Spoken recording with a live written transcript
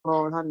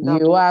Lord, and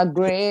You are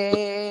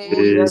great.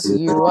 yes,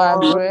 You are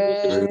Lord.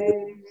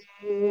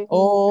 great.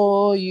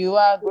 Oh, you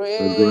are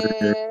great.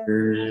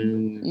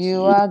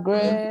 You are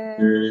great.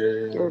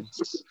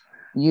 Yes.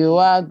 You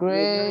are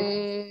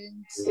great.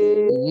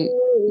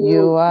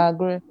 You are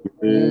great.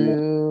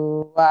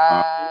 You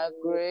are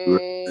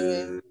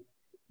great.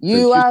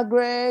 You are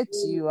great.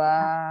 You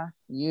are.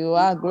 You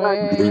are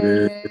great.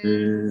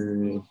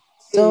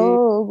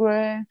 So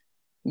great.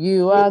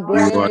 You are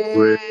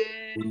great.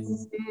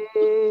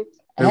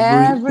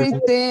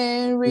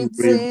 Everything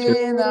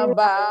written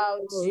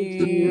about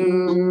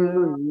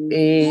you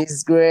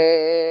is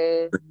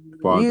great.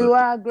 You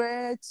are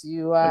great.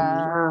 You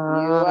are.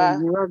 You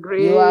are.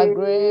 You are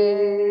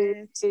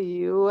great.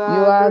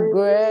 You are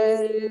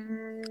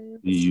great.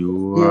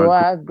 You You are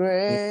are great.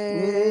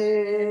 great.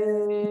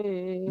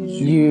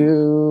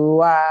 You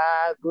You are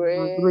are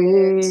great. You are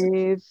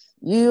great.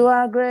 You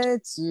are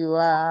great. You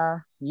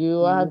are.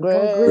 You are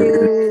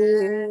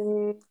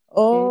great.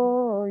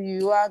 Oh,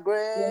 you are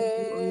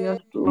great.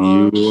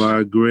 You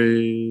are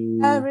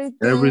great.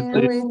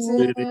 Everything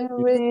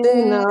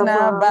written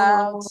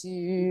about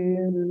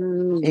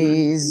you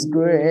is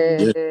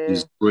great.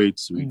 Is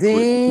great.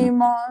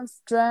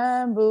 Demons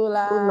tremble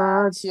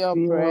at your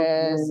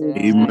presence.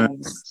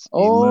 Amen.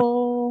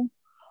 Oh,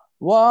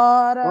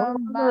 what a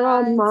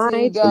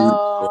mighty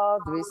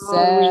God we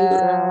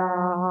serve.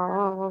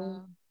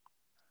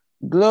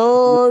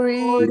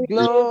 Glory,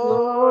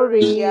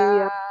 glory,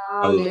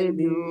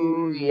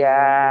 hallelujah.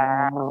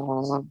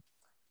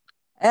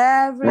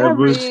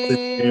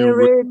 Everything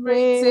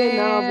written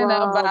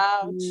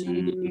about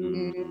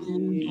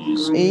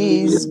you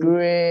is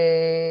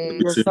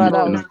great.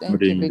 Father, we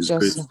thank you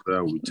because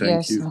we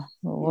thank you.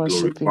 we We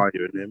worship glorify you.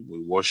 your name. We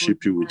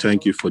worship you. We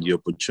thank you for the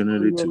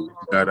opportunity to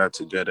gather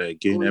together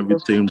again.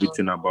 Everything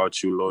written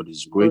about you, Lord,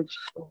 is great.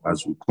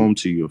 As we come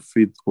to your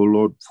feet, oh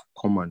Lord,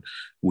 come and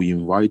we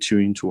invite you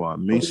into our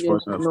midst,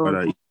 Father.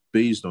 It's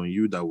based on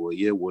you that we're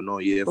here. We're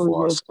not here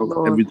for ourselves.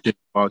 Everything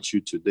about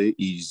you today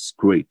is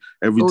great.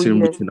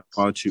 Everything written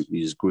about you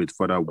is great.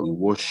 Father, we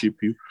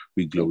worship you.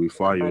 We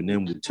glorify your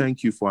name. We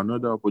thank you for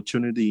another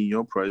opportunity in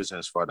your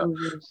presence, Father.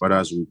 But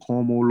as we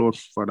come, oh Lord,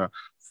 Father,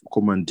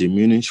 come and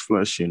diminish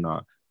flesh in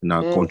our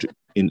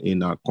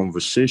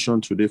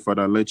conversation today,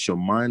 Father. Let your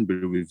mind be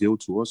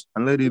revealed to us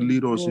and let it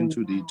lead us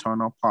into the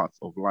eternal path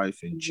of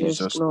life in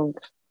Jesus.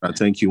 I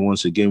thank you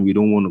once again. We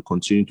don't want to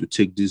continue to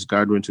take this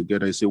gathering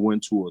together. I say when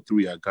 2 or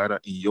 3 are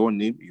gathered in your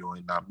name, you're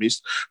in our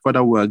midst.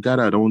 Father, we are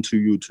gathered unto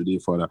you today,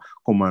 Father.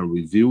 Come and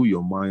reveal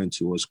your mind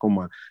to us. Come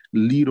and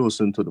lead us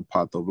into the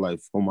path of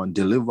life. Come and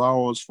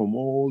deliver us from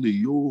all the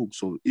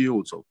yokes of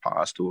ills of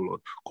past, oh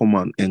Lord. Come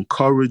and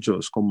encourage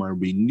us. Come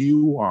and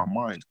renew our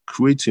mind.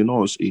 Create in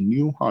us a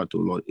new heart, oh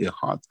Lord, a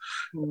heart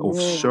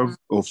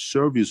of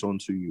service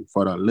unto you.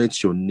 Father,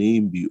 let your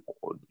name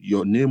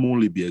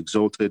only be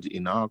exalted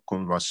in our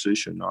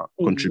conversation, our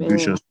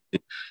contributions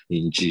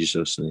in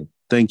Jesus' name.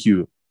 Thank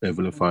you,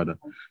 Heavenly Father.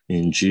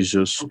 In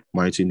Jesus'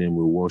 mighty name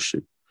we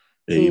worship.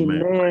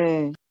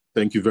 Amen.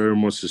 Thank you very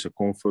much, Sister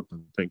Comfort,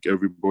 and thank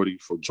everybody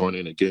for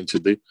joining again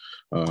today.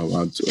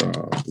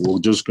 We're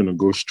just going to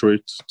go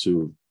straight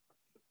to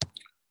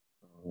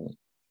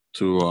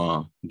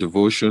our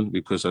devotion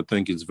because I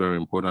think it's very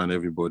important.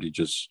 Everybody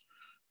just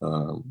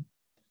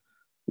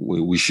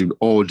we should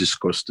all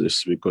discuss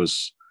this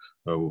because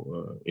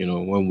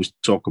when we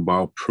talk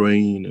about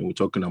praying and we're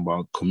talking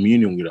about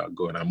communion with our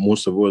God, and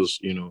most of us,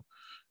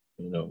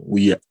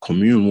 we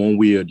commune one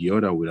way or the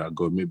other with our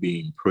God, maybe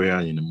in prayer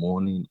in the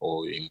morning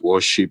or in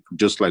worship,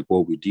 just like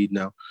what we did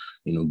now,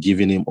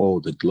 giving him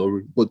all the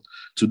glory. But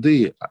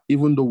today,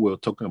 even though we're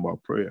talking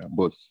about prayer,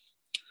 but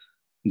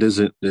there's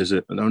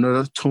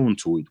another tone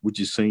to it, which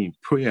is saying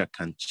prayer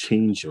can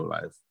change your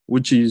life,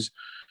 which is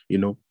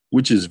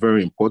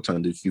very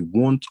important. If you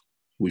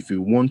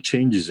want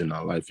changes in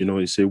our life,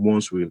 it say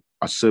once we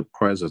accept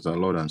Christ as our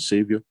Lord and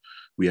Savior,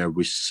 we are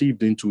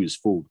received into his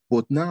fold.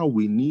 But now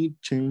we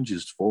need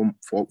changes for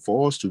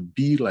us to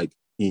be like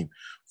him,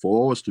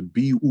 for us to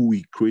be who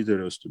he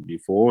created us to be,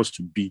 for us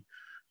to be,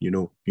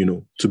 to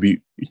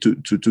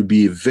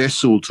be a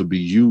vessel to be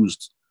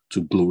used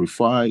to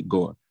glorify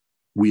God.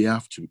 We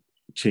have to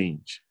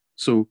change.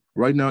 So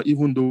right now,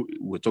 even though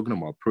we're talking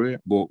about prayer,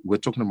 but we're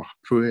talking about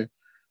prayer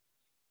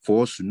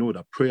for us to know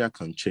that prayer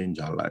can change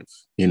our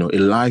life. A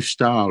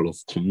lifestyle of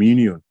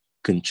communion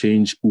can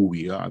change who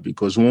we are,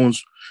 because when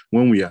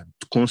we are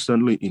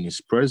constantly in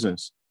his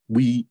presence,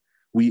 we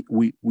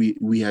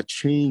are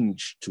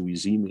changed to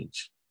his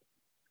image.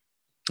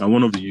 And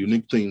one of the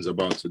unique things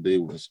about today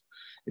was,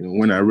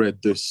 when I read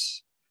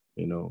this,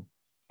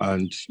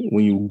 and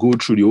when you go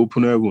through the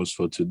open heavens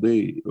for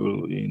today,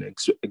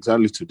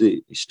 exactly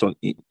today,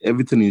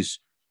 everything is,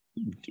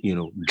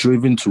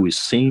 driven to a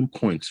same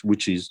point,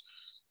 which is,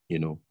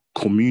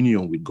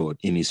 communion with God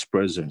in his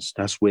presence.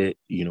 That's where,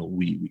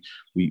 we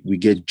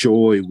get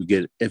joy, we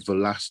get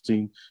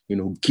everlasting,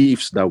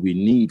 gifts that we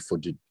need for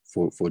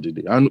for the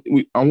day. And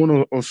I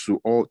want us to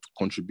all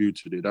contribute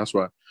today. That's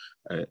why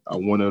I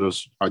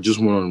just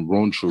want to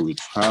run through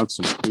it. I had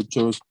some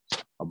scriptures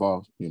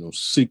about,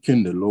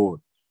 seeking the Lord,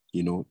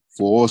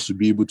 for us to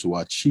be able to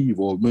achieve,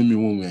 or maybe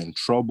when we're in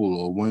trouble,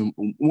 or when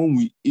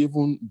we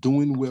even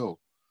doing well,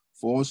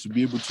 for us to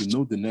be able to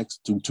know the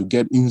next, to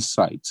get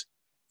insight,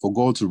 for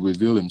God to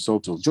reveal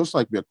himself to us. Just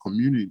like we are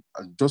community,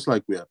 and just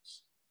like we are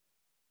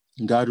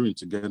gathering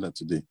together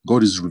today,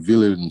 God is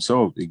revealing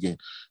himself again,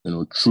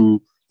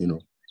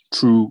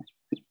 through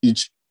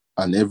each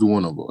and every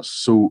one of us.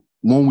 So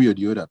one way or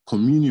the other,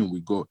 communion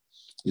with God,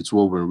 it's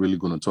what we're really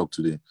going to talk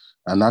today.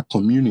 And that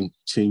communion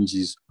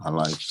changes our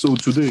life. So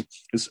today,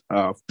 is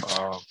our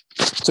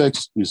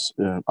text is,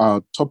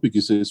 our topic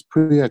says,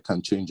 prayer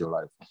can change your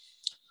life.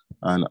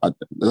 And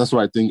that's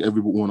why I think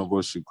every one of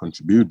us should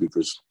contribute,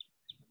 because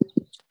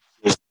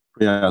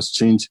prayer has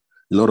changed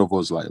a lot of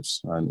us'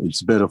 lives. And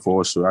it's better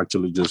for us to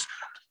actually just,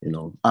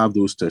 have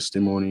those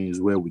testimonies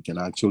where we can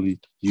actually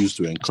use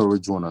to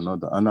encourage one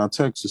another. And our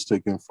text is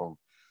taken from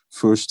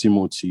 1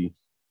 Timothy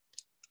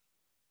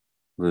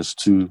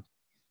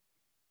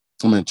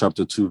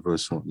chapter 2,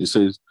 verse 1. It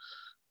says,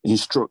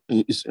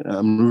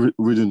 I'm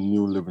reading the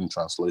New Living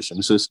Translation.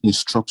 It says,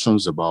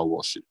 instructions about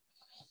worship.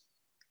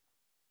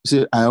 It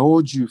says, I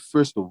urge you,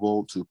 first of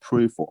all, to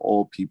pray for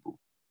all people.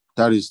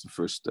 That is the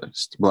first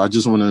text. But I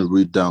just want to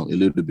read down a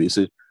little bit. It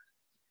says,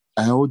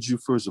 I urge you,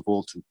 first of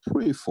all, to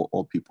pray for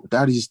all people.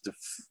 That is the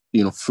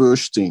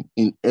first thing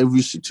in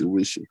every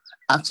situation.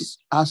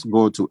 Ask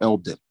God to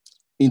help them.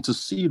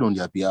 Intercede on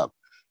their behalf.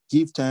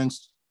 Give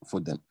thanks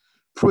for them.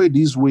 Pray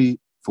this way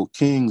for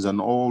kings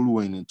and all who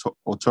are in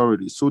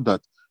authority, so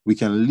that we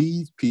can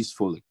live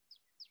peacefully.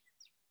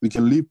 We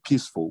can live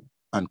peaceful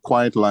and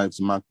quiet lives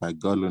marked by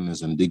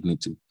godliness and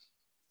dignity.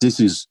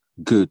 This is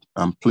good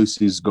and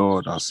pleases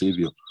God, our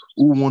Savior,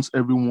 who wants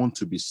everyone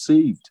to be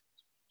saved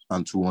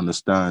and to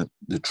understand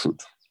the truth.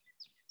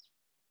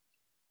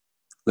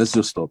 Let's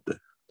just stop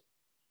there.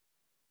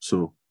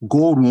 So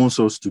God wants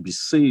us to be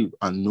saved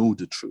and know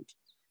the truth.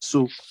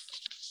 So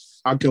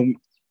how can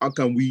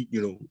we,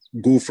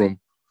 go from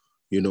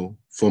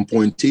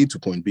point A to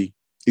point B?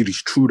 It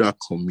is through that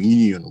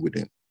communion with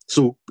him.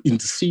 So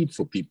intercede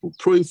for people,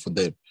 pray for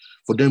them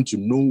to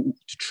know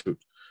the truth,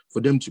 for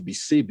them to be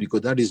saved,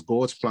 because that is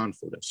God's plan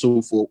for them.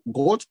 So for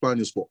God's plan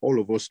is for all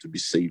of us to be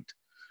saved,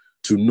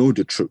 to know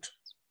the truth.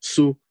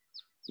 So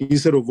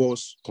instead of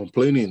us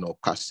complaining or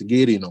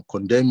castigating or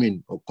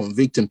condemning or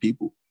convicting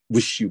people,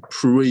 we should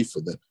pray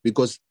for them,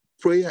 because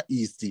prayer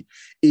is the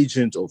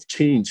agent of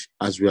change,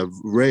 as we have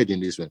read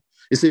in this one.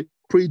 It said,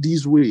 pray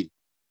this way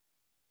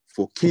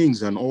for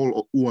kings and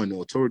all who are in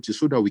authority,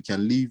 so that we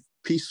can live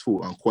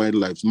peaceful and quiet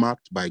lives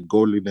marked by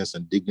godliness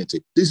and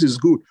dignity. This is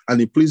good,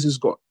 and it pleases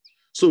God.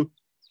 So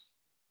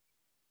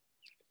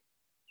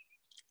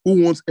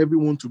who wants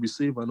everyone to be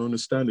saved and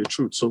understand the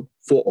truth? So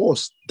for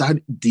us,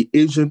 that the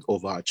agent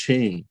of our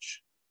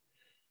change,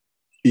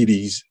 it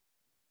is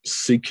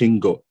seeking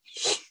God,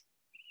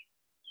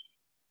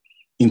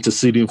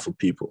 interceding for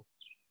people,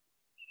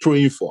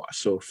 praying for us,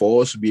 so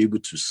for us to be able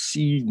to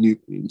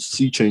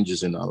see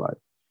changes in our life.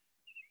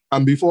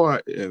 And before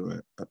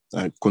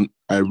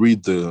I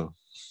read the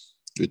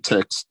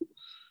text,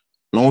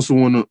 I also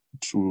want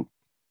to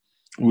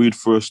read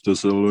 1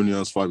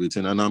 Thessalonians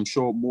 5:18, and I'm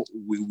sure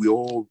we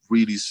all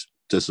read these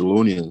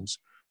Thessalonians,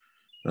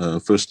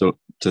 1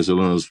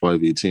 Thessalonians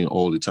 5:18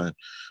 all the time.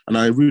 And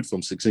I read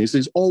from 16. It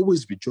says,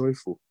 always be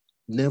joyful,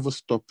 never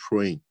stop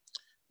praying,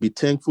 be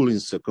thankful in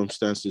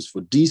circumstances,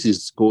 for this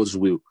is God's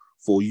will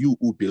for you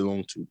who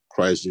belong to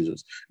Christ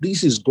Jesus.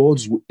 This is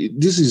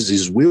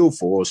his will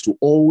for us, to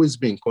always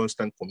be in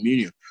constant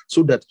communion,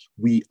 so that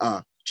we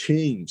are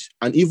changed.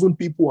 And even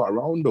people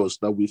around us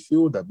that we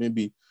feel that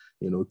maybe,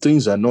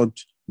 things are not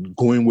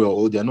going well,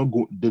 or they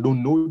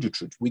don't know the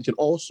truth, we can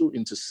also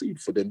intercede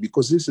for them,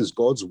 because this is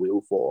God's will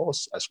for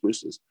us as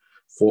Christians,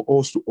 for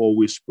us to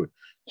always pray.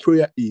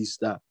 Prayer is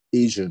that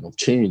agent of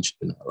change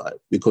in our life,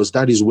 because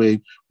that is where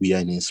we are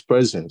in his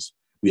presence.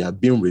 We are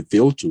being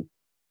revealed to,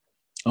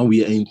 and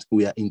we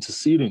are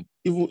interceding.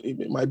 Even if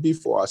it might be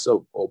for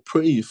ourselves, or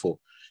praying for,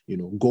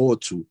 God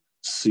to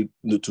seek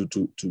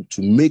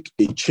to make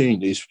a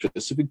change, a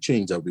specific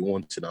change that we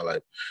want in our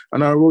life.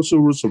 And I also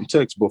wrote some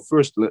text, but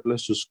first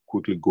let's just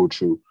quickly go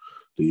through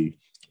the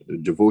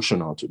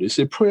devotional today.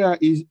 Say prayer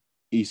is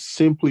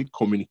simply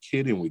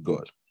communicating with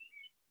God,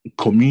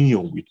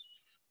 communion with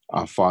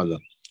our Father.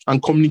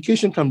 And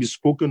communication can be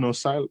spoken or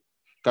silent,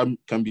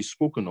 can be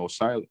spoken or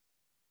silent.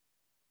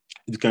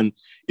 It can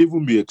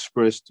even be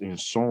expressed in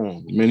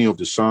song. Many of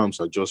the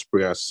Psalms are just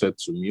prayers set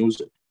to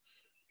music.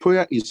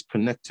 Prayer is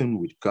connecting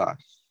with God.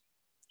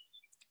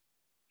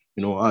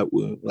 I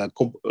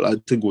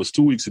think it was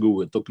 2 weeks ago,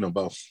 we were talking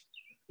about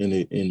in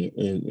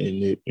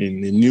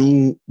a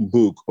new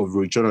book of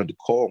Return of the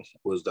Call,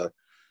 was that,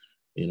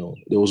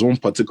 there was one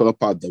particular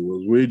part that we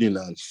were reading,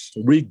 and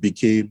Rick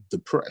became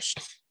depressed.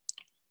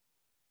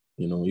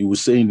 He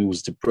was saying he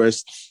was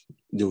depressed.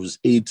 There was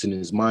hate in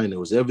his mind. There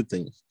was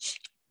everything.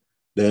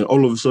 Then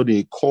all of a sudden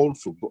he called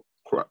for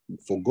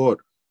God.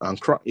 and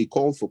he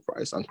called for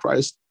Christ, and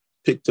Christ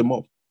picked him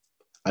up.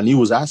 And he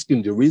was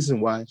asking the reason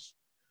why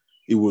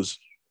he was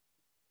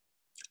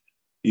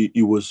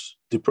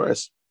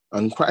depressed.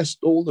 And Christ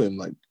told him,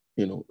 like,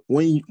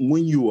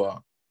 when you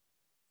are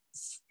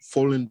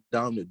falling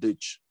down the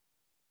ditch,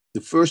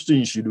 the first thing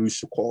you should do is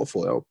to call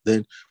for help.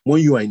 Then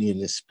when you are in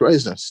his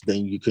presence,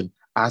 then you can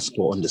ask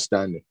for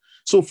understanding.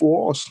 So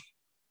for us,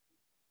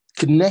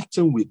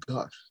 connecting with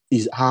God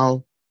is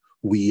how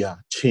we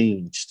are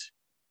changed.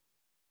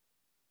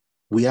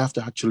 We have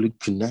to actually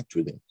connect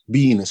with him,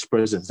 be in his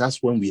presence.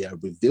 That's when we are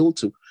revealed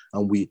to,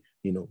 and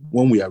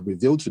when we are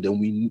revealed to, then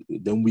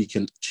we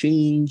can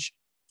change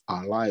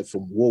our life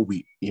from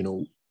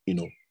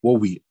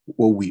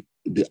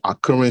our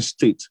current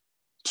state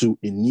to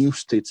a new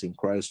state in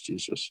Christ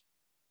Jesus.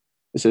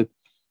 He said,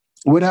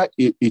 whether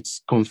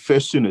it's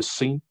confessing a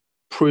sin,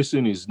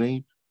 praising his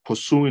name,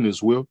 pursuing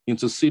his will,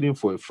 interceding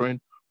for a friend,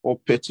 or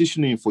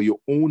petitioning for your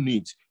own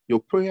needs, your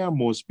prayer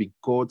must be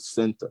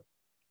God-centered.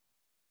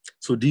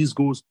 So this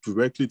goes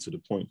directly to the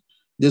point.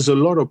 There's a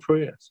lot of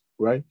prayers,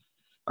 right?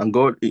 And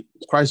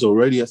Christ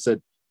already has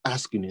said,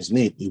 ask in his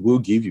name, he will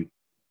give you.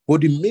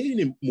 But the main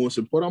and most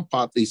important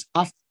part is,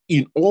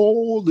 in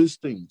all these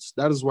things,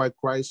 that is why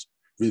Christ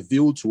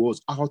revealed to us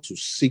how to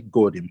seek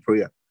God in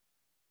prayer.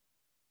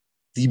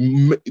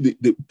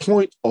 The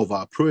point of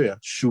our prayer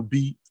should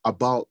be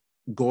about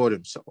God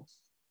himself.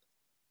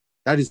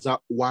 That is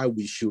why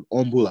we should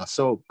humble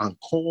ourselves and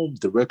come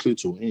directly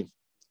to him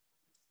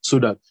so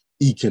that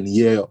he can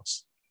hear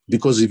us.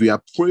 Because if we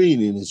are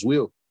praying in his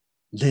will,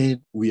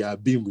 then we are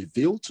being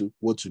revealed to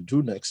what to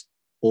do next,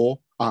 or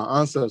our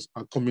answers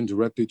are coming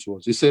directly to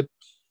us. He said,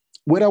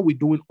 whether we're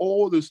doing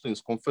all these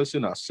things,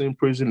 confessing our sin,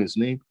 praising his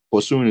name,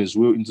 pursuing his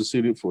will,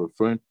 interceding for a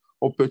friend,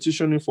 or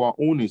petitioning for our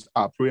own needs,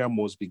 our prayer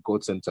must be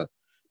God-centered,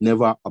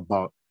 never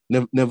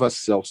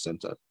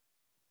self-centered.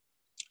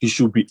 It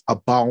should be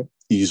about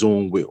his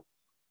own will.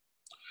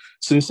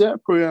 Sincere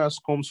prayers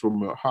comes from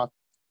your heart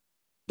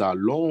that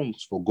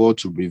longs for God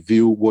to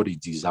reveal what he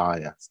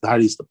desires.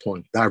 That is the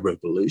point, that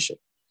revelation.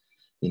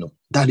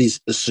 That is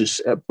a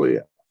sincere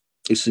prayer.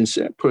 A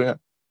sincere prayer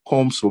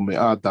comes from a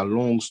heart that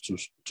longs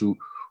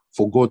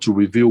for God to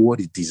reveal what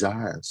he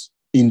desires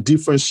in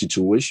different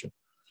situations.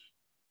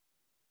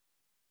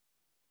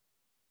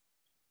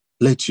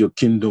 Let your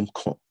kingdom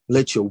come.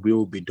 Let your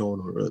will be done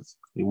on earth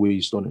the way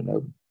it's done in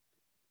heaven.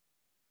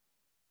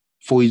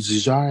 For his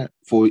desire,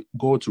 for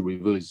God to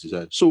reveal his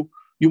desire. So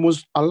you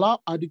must allow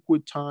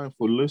adequate time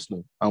for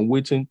listening and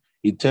waiting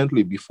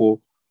intently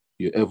before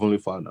your heavenly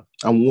Father.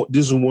 And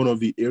this is one of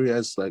the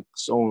areas, like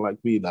someone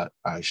like me, that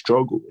I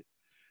struggle with.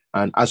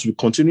 And as we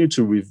continue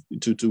to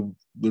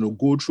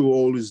go through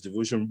all this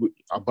devotion,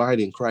 abide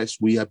in Christ,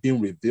 we are being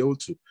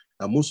revealed to.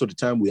 And most of the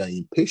time we are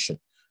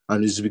impatient.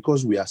 And it's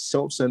because we are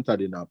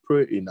self-centered in our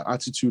prayer, in the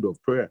attitude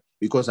of prayer.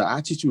 Because our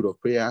attitude of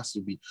prayer has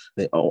to be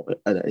an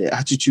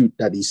attitude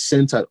that is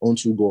centered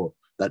onto God,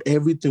 that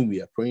everything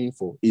we are praying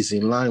for is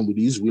in line with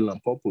his will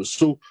and purpose.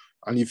 So,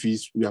 and if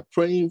we are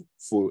praying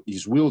for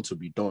his will to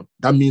be done,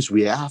 that means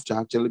we have to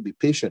actually be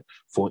patient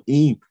for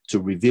him to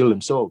reveal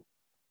himself.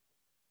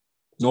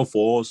 Not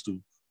for us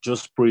to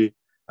just pray,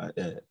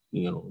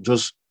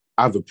 just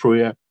have a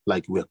prayer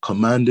like we're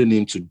commanding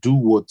him to do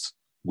what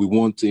we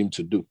want him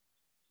to do.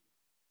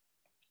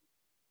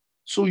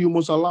 So you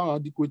must allow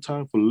adequate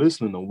time for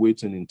listening and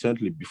waiting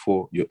intently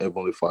before your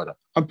heavenly Father.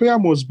 And prayer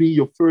must be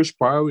your first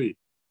priority.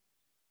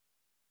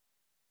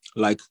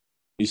 Like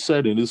he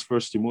said in this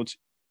First Timothy,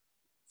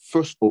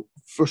 first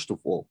of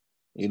all,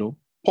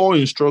 Paul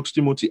instructs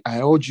Timothy,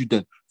 I urge you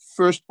then,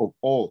 first of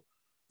all,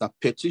 that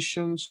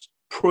petitions,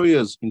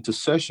 prayers,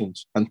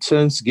 intercessions, and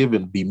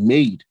thanksgiving be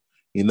made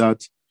in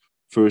that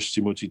 1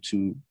 Timothy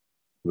 2,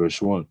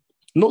 verse 1.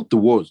 Note the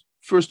words,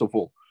 first of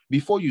all,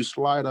 before you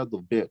slide out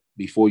of bed,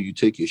 before you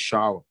take a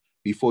shower,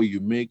 before you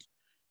make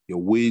your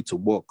way to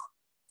work,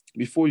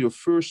 before your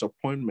first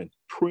appointment,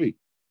 pray,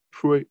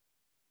 pray,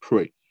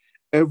 pray.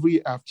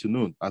 Every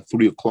afternoon at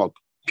 3 o'clock,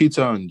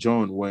 Peter and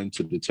John went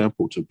to the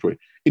temple to pray.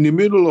 In the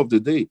middle of the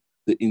day,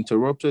 they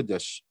interrupted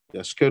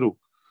their schedule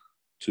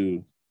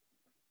to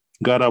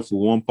gather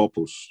for one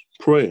purpose,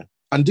 prayer.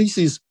 And this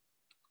is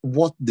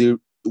what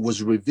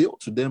was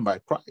revealed to them by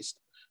Christ,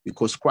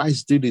 because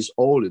Christ did this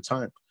all the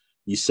time.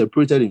 He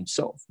separated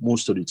himself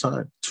most of the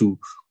time to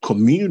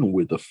commune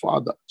with the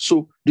Father.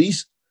 So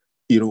this,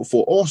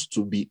 for us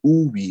to be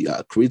who we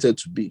are created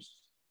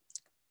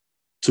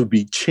to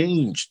be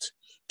changed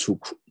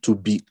to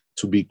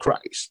be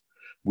Christ,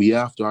 we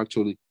have to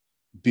actually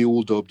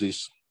build up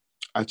this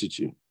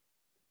attitude.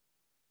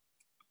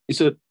 He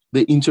said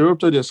they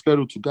interrupted their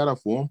schedule to gather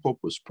for one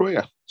purpose,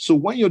 prayer. So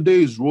when your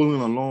day is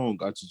rolling along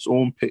at its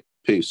own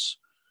pace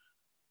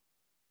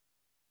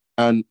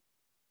and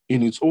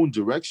in its own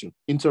direction,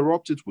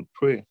 interrupt it with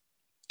prayer.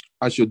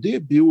 As your day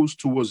builds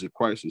towards a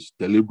crisis,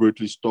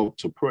 deliberately stop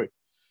to pray.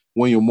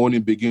 When your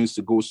morning begins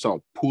to go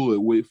south, pull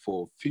away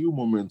for a few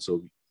moments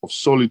of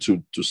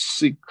solitude to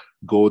seek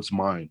God's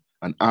mind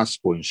and ask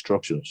for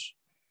instructions.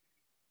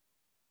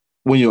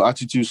 When your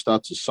attitude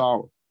starts to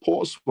sour,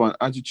 Pause for an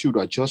attitude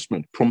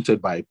adjustment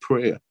prompted by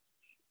prayer.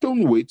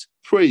 Don't wait.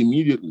 Pray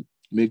immediately.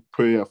 Make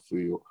prayer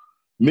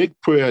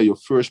your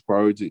first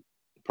priority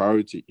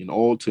in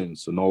all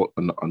things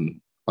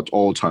and at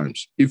all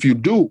times. If you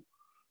do,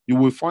 you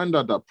will find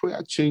out that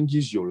prayer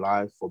changes your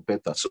life for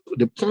better. So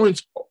the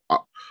point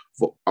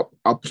for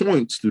our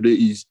point today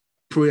is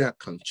prayer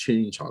can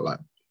change our life.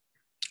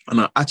 And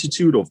our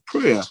attitude of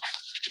prayer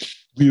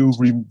will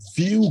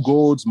reveal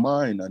God's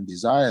mind and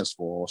desires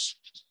for us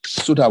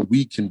so that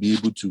we can be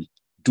able to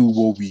do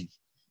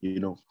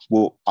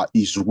what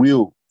is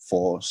real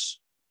for us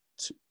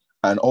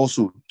and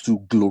also to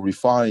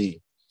glorify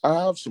Him.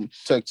 I have some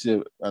text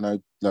here, and I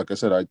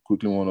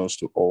quickly want us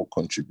to all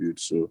contribute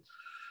so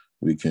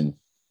we can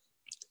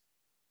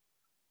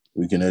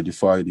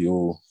edify the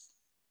whole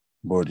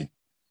body.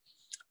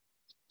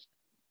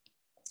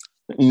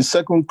 In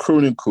 2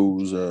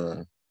 Chronicles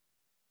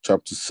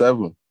chapter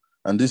 7,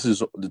 and this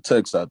is the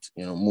text that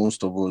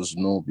most of us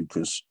know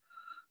because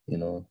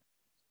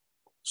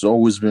it's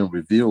always been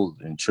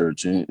revealed in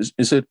church. And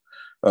it said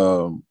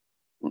 2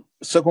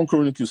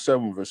 Chronicles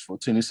 7 verse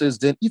 14, it says,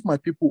 "Then if my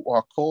people who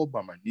are called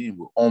by my name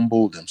will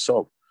humble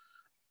themselves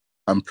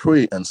and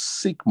pray and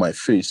seek my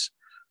face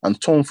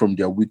and turn from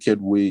their wicked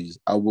ways,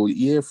 I will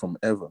hear from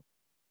heaven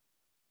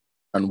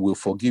and will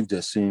forgive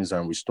their sins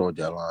and restore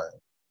their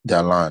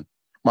land.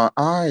 My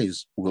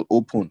eyes will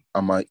open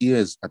and my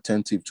ears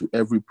attentive to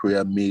every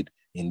prayer made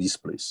in this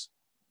place."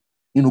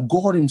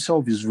 God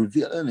Himself is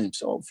revealing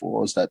Himself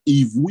for us that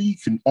if we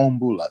can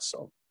humble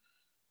ourselves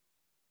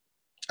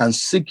and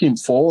seek Him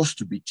for us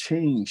to be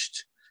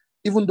changed,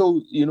 even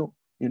though,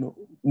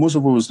 most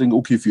of us think,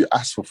 okay, if you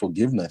ask for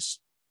forgiveness,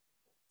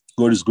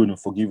 God is going to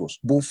forgive us.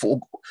 But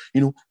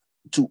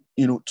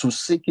to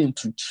seek Him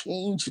to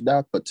change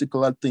that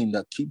particular thing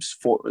that keeps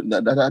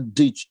that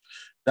ditch,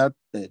 that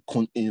the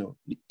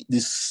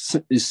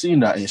sin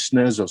that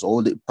ensnares us,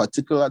 or the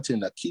particular thing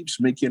that keeps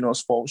making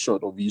us fall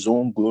short of His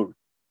own glory,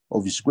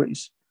 of His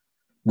grace,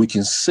 we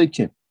can seek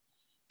Him.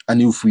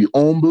 And if we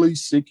humbly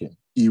seek Him,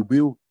 He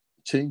will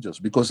change us.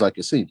 Because like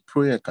I say,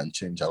 prayer can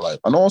change our life.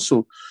 And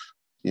also,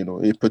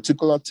 a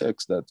particular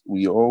text that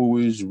we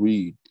always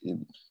read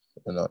in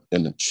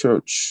the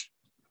church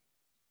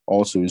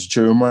also is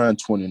Jeremiah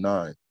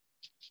 29.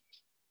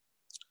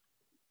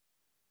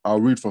 I'll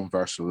read from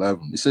verse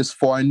 11. It says,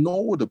 "For I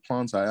know the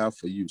plans I have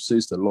for you,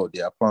 says the Lord.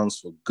 They are plans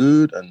for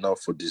good and not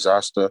for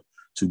disaster,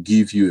 to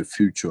give you a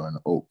future and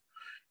hope.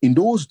 In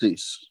those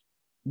days,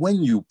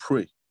 when you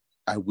pray,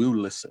 I will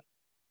listen.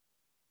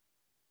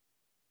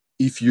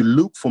 If you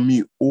look for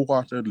me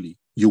wholeheartedly,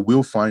 you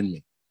will find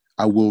me.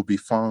 I will be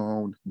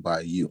found by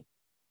you,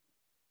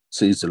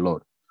 says the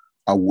Lord.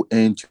 I will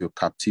end your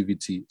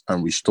captivity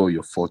and restore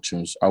your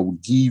fortunes. I will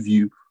give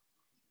you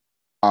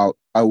out.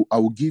 I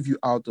will give you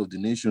out of the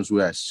nations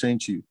where I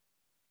sent you,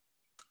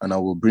 and I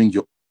will bring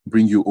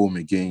you home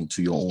again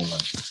to your own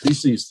land."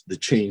 This is the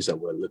change that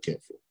we're looking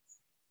for.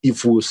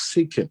 If we're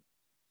seeking.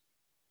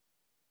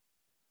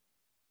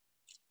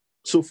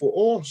 So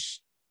for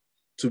us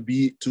to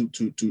be to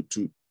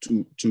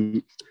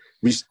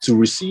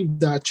receive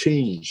that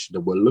change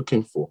that we're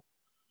looking for,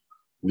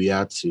 we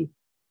had to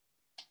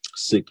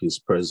seek His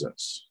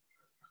presence.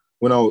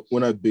 When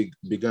I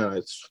began,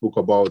 I spoke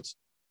about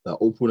the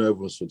open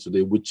heavens for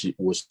today, which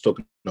was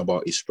talking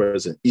about His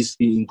presence. It's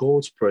in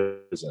God's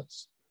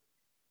presence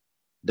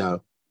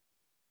that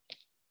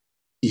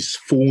His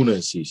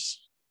fullness is.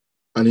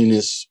 And in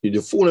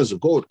the fullness of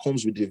God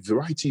comes with a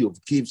variety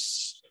of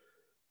gifts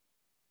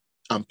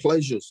and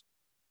pleasures.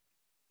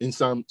 In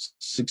Psalm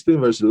 16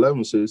 verse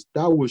 11 says,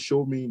 "Thou will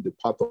show me the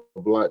path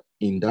of life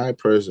in thy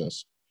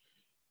presence.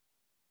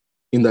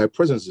 In thy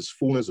presence is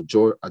fullness of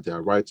joy, at thy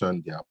right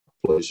hand there are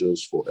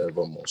pleasures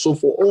forevermore." So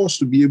for us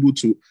to be able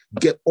to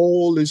get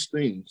all these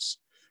things,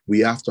 we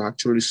have to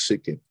actually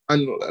seek Him.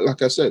 And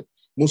like I said,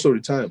 most of the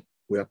time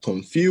we are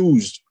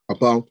confused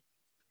about,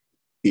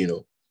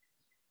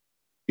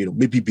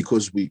 maybe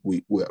because we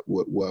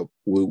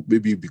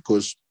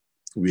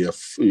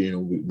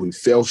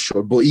fell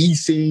short. But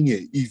He's saying,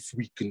 if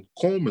we can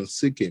come and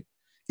seek Him,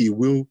 He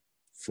will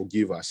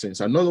forgive our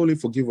sins. And not only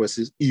forgive our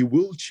sins, He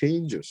will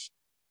change us.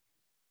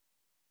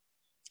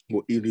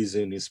 But it is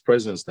in His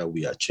presence that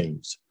we are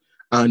changed.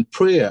 And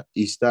prayer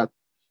is that,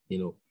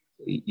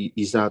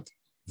 is that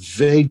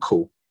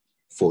vehicle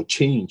for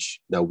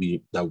change that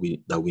we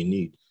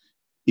need,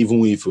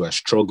 even if we are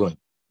struggling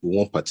with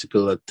one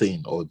particular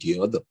thing or the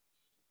other.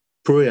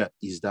 Prayer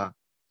is that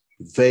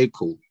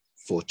vehicle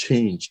for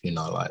change in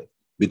our life,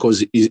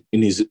 because it is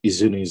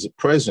in His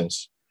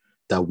presence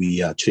that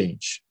we are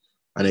changed.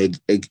 And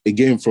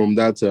again, from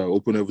that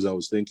open heavens, I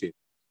was thinking,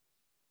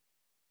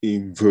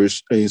 in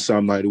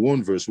Psalm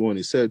 91, verse 1,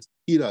 it said,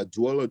 "He that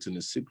dwelleth in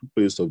the secret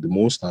place of the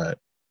Most High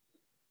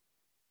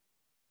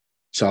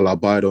shall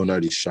abide under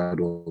the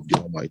shadow of the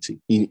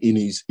Almighty."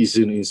 It's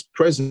in His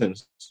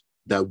presence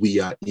that we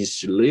are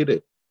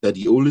insulated, that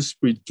the Holy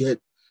Spirit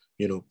get,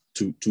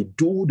 to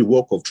do the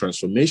work of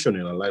transformation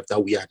in our life, that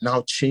we are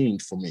now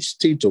changed from a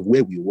state of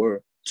where we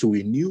were to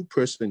a new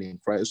person in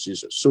Christ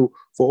Jesus. So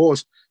for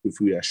us, if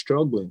we are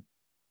struggling,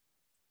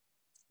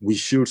 we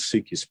should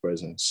seek his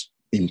presence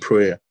in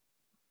prayer,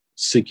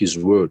 seek his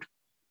word.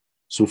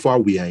 So far,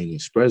 we are in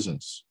his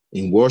presence,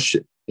 in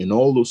worship, in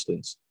all those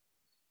things.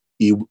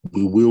 We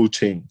will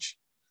change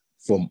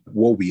from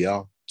what we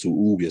are to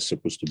who we are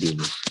supposed to be.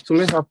 So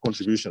let's have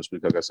contributions,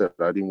 because like I said,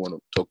 I didn't want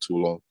to talk too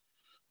long.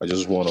 I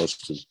just want us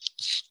to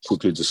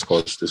quickly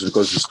discuss this,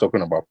 because it's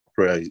talking about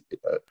prayer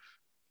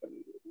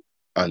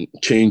and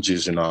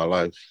changes in our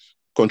life.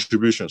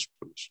 Contributions,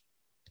 please.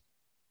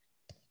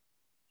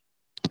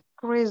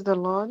 Praise the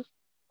Lord.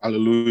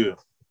 Hallelujah.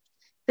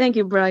 Thank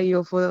you,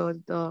 Brian, for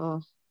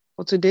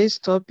today's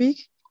topic.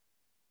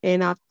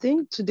 And I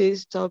think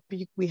today's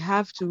topic, we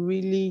have to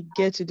really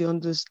get to the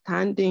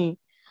understanding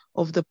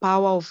of the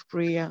power of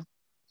prayer.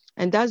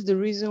 And that's the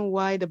reason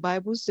why the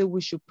Bible says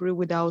we should pray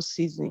without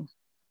ceasing,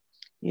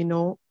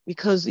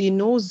 because it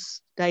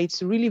knows that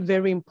it's really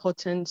very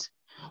important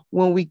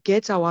when we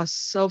get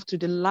ourselves to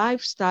the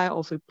lifestyle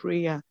of a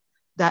prayer,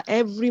 that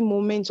every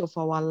moment of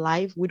our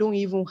life, we don't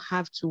even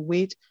have to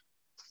wait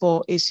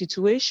for a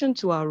situation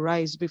to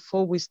arise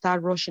before we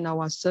start rushing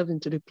ourselves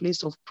into the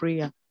place of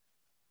prayer.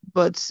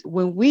 But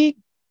when we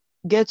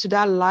get to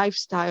that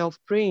lifestyle of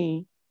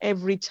praying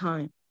every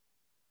time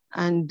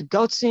and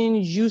gotten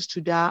used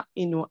to that,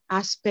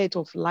 aspect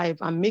of life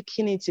and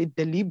making it a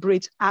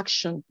deliberate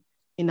action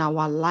in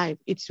our life,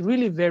 it's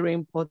really very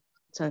important.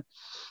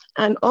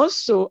 And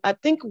also, I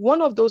think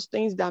one of those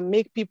things that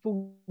make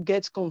people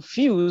get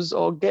confused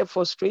or get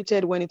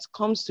frustrated when it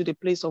comes to the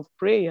place of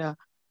prayer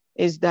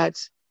is that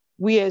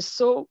we are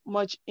so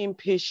much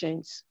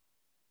impatient,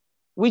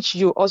 which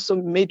you also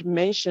made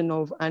mention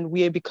of. And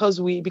because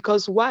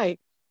why?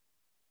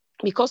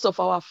 Because of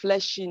our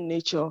fleshy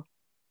nature.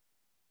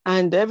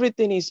 And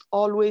everything is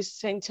always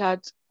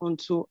centered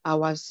onto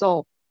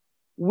ourselves.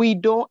 We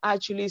don't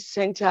actually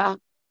center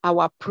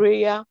our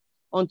prayer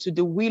onto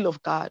the will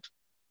of God.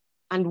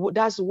 And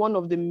that's one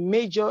of the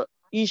major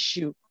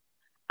issues.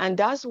 And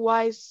that's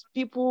why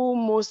people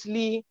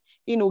mostly,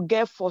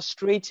 get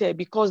frustrated,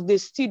 because they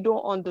still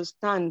don't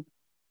understand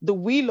the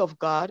will of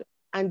God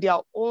and their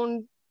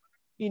own,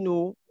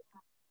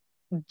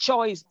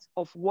 choice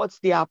of what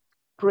they are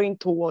praying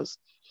towards.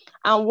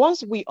 And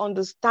once we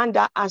understand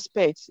that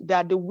aspect,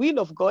 that the will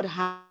of God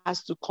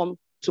has to come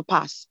to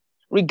pass,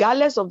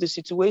 regardless of the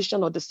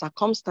situation or the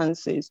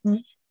circumstances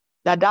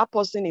that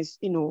person is,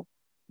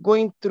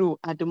 going through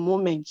at the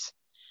moment.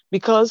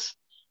 Because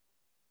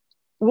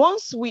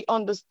once we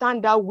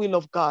understand that will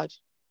of God,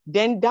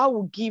 then that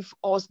will give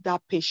us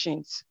that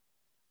patience.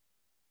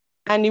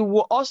 And it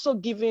will also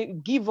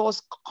give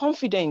us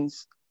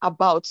confidence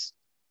about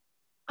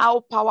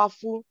how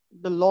powerful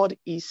the Lord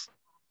is.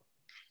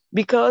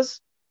 Because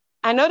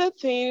another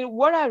thing,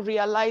 what I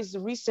realized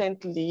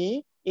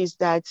recently is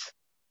that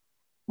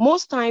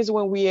most times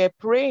when we are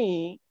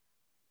praying,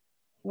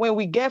 when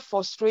we get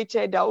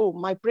frustrated that,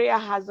 my prayer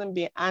hasn't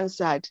been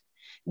answered,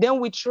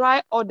 then we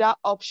try other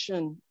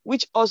options,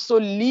 which also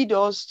lead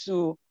us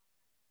to,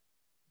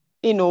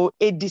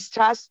 a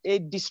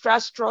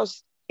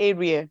disastrous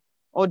area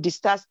or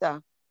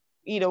disaster,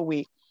 either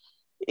way.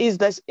 Is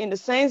that in the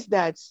sense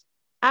that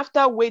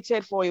after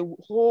waited for a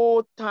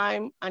whole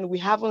time and we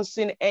haven't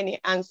seen any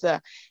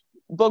answer,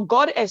 but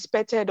God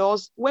expected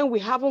us, when we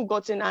haven't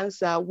gotten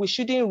answer, we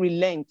shouldn't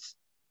relent.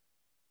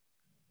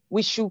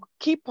 We should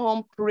keep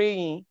on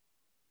praying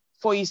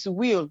for his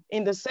will,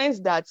 in the sense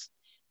that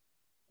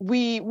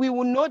we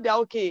will know that,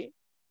 okay,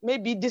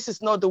 maybe this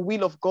is not the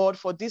will of God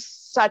for this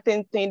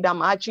certain thing that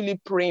I'm actually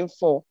praying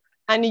for.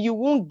 And you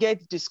won't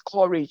get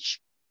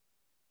discouraged.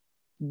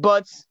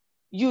 But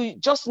you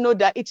just know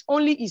that it's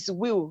only his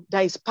will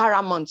that is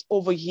paramount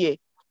over here.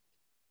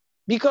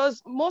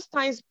 Because most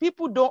times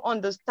people don't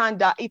understand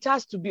that it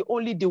has to be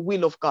only the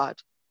will of God.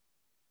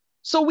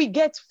 So we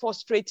get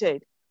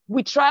frustrated.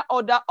 We try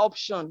other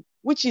options,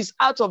 which is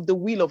out of the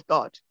will of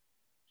God.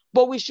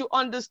 But we should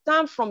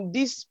understand from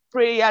this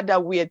prayer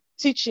that we are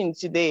teaching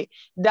today,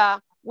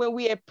 that when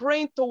we are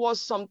praying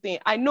towards something,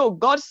 I know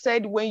God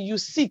said, when you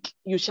seek,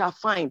 you shall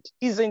find,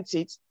 isn't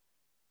it?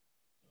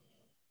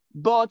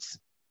 But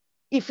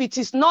if it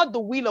is not the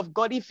will of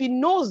God, if he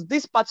knows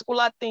this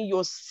particular thing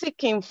you're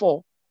seeking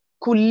for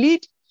could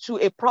lead to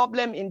a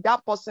problem in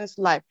that person's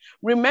life,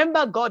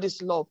 remember, God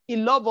is love. He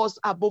loves us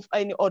above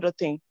any other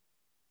thing.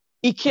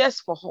 He cares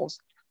for us.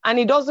 And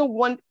he doesn't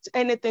want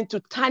anything to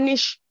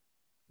tarnish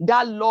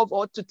that love,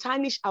 or to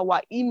tarnish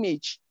our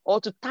image,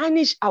 or to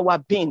tarnish our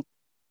being.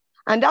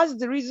 And that's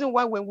the reason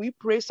why when we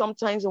pray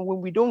sometimes and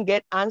when we don't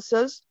get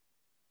answers,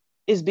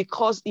 is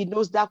because he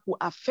knows that will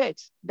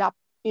affect that,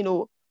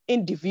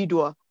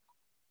 individual.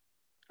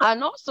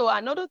 And also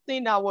another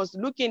thing I was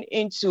looking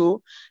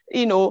into,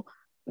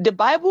 the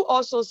Bible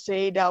also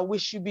say that we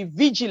should be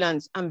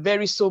vigilant and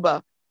very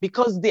sober,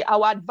 because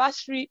our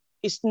adversary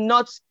is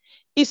not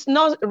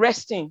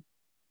resting.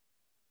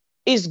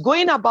 Is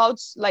going about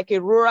like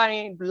a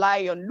roaring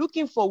lion,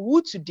 looking for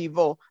who to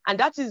devour. And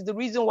that is the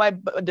reason why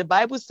the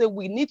Bible says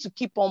we need to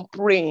keep on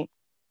praying,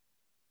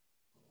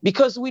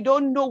 because we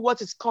don't know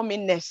what is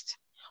coming next.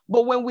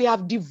 But when we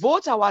have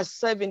devoted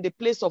ourselves in the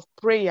place of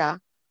prayer,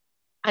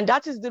 And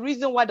that is the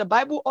reason why the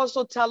Bible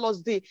also tells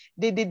us the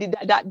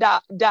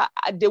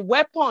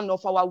weapon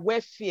of our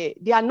warfare,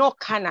 they are not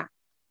carnal.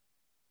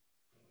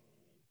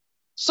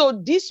 So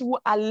this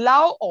will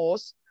allow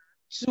us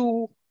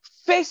to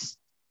face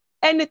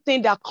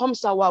anything that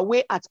comes our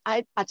way at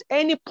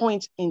any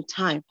point in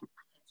time.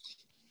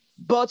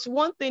 But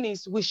one thing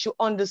is, we should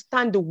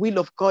understand the will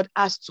of God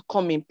has to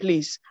come in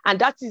place. And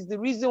that is the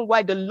reason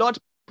why the Lord's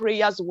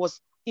prayers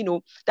was,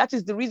 that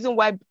is the reason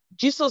why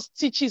Jesus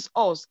teaches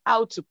us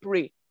how to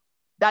pray,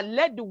 that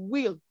let the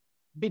will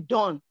be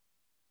done.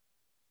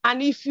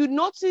 And if you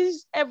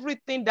notice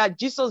everything that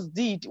Jesus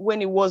did when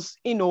he was,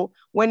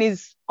 when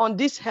he's on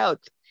this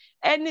earth,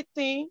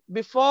 anything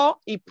before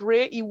he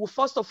pray, he will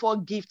first of all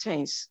give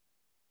thanks.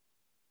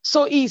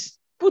 So he's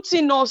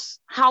putting us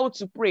how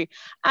to pray.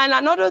 And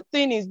another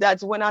thing is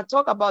that when I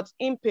talk about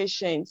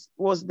impatience,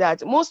 was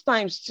that most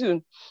times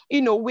too,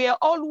 we are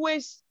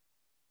always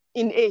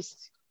in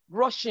haste,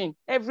 rushing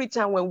every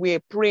time when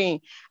we're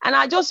praying. And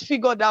I just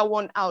figured that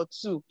one out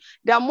too.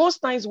 That most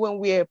times when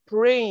we're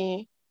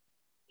praying,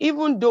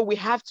 even though we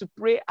have to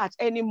pray at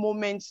any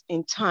moment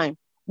in time,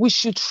 we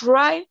should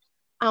try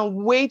and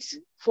wait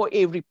for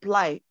a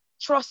reply.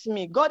 Trust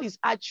me, God is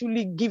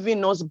actually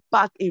giving us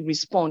back a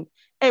response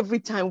every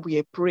time we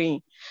are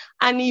praying.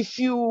 And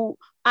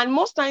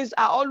most times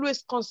I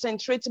always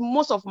concentrate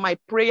most of my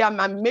prayer,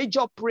 my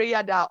major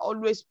prayer that I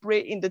always pray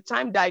in the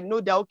time that I know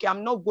that, okay,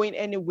 I'm not going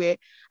anywhere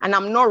and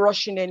I'm not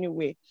rushing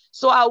anywhere.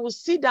 So I will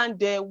sit down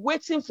there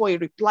waiting for a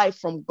reply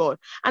from God.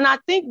 And I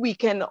think we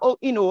can,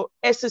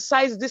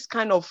 exercise this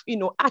kind of,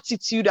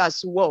 attitude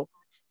as well,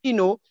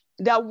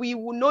 that we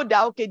will know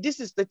that, okay, this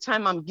is the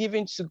time I'm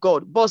giving to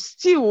God. But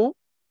still,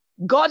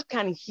 God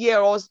can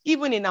hear us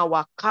even in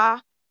our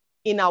car,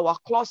 in our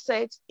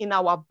closet, in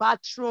our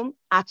bathroom,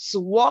 at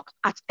work,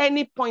 at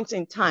any point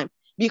in time,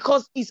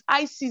 because his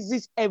eye sees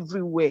this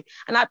everywhere.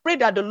 And I pray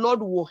that the Lord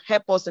will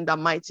help us in the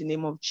mighty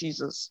name of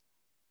Jesus.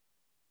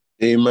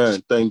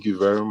 Amen. Thank you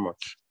very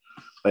much.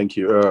 Thank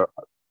you.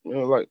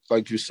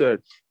 Like you said,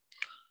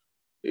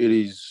 it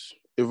is,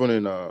 even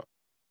in a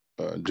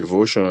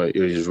devotion, it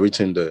is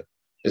written there.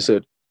 It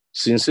said,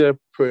 sincere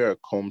prayer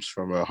comes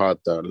from a heart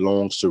that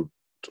longs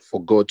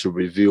for God to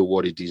reveal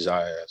what it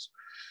desires.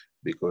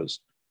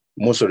 Because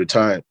most of the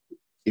time,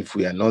 if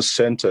we are not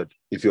centered,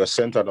 if you are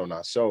centered on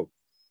ourselves,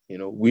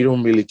 we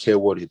don't really care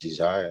what it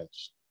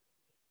desires.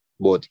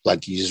 But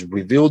like he's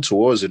revealed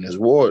to us in his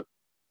word,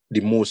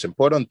 the most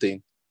important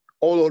thing,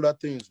 all other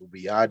things will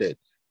be added.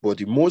 But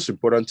the most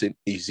important thing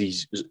is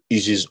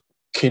his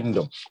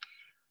kingdom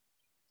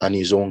and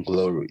his own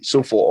glory.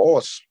 So for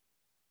us,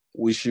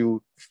 we should,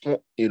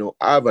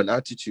 have an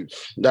attitude,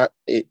 that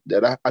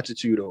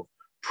attitude of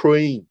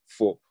praying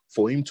for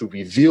him to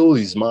reveal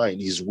his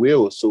mind, his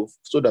will, so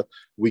that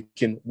we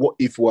can,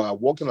 if we are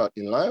walking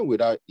in line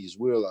with his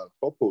will and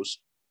purpose,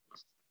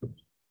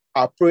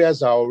 our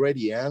prayers are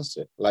already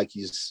answered, like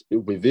he's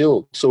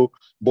revealed. So,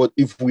 but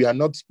if we are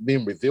not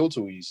being revealed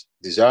to his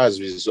desires,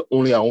 it's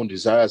only our own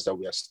desires that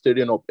we are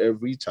stirring up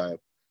every time,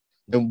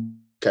 then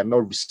we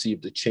cannot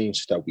receive the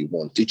change that we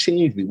want. The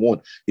change we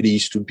want, it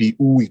is to be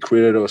who he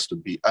created us to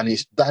be. And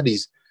that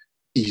is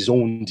his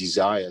own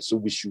desire. So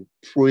we should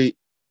pray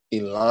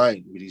in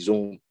line with his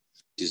own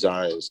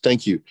desires.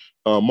 Thank you.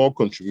 More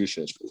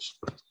contributions, please.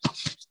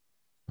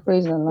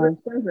 Praise the Lord.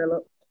 Praise the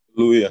Lord.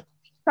 Hallelujah.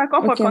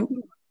 Okay.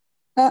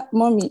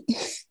 Mommy.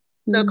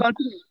 No,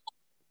 continue.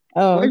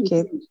 Oh,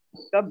 okay.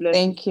 God bless.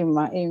 Thank you,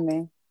 ma.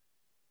 Amen.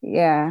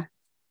 Yeah.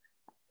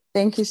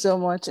 Thank you so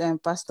much,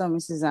 Pastor,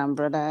 Mrs. and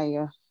Brother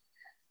Ayo.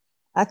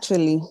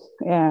 Actually,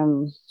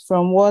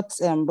 from what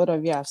both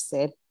of you have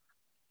said,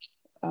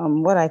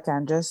 what I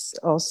can just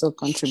also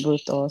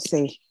contribute or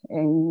say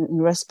in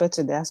respect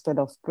to the aspect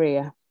of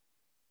prayer,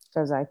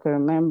 because I can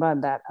remember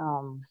that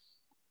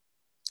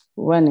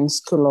when in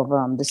school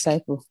of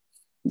disciple,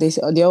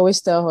 they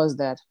always tell us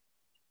that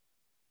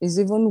it's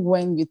even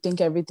when you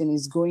think everything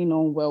is going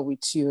on well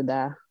with you,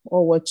 that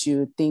or what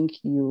you think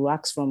you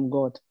ask from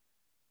God,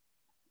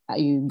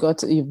 you've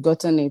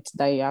gotten it,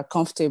 that you are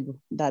comfortable,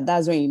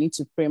 that's when you need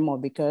to pray more,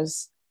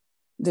 because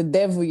the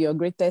devil, your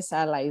greatest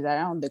ally, is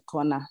around the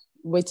corner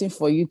waiting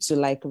for you to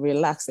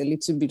relax a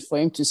little bit for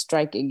him to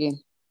strike again.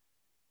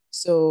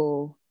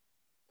 So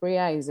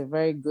prayer is a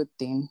very good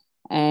thing.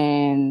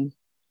 And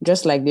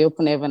just like the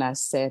open heaven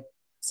has said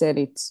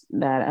it,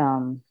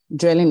 that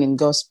dwelling in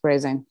God's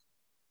presence,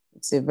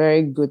 it's a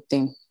very good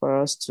thing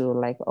for us to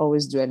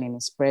always dwell in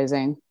his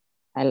presence.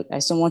 I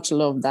so much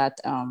love that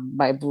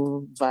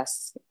Bible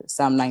verse,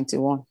 Psalm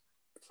 91,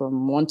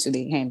 from 1 to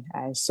the end.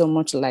 I so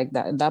much like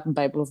that. That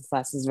Bible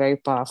verse is very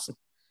powerful.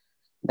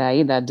 That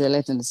he that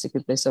dwelleth in the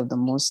secret place of the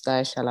Most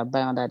High shall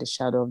abide under the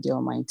shadow of the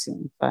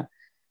Almighty.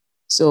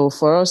 So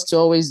for us to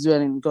always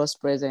dwell in God's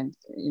presence,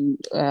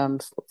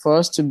 for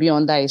us to be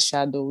under his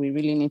shadow, we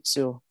really need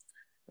to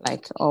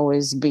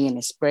always be in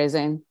his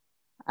presence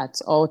at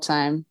all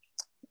time.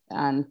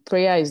 And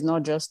prayer is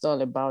not just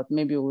all about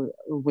maybe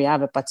we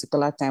have a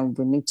particular time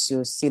we need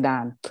to sit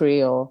down and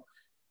pray, or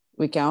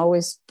we can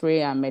always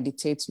pray and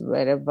meditate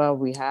wherever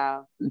we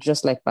have,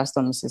 just like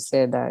Pastor Mrs.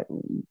 said, that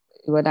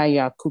whether you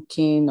are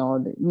cooking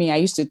or I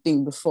used to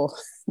think before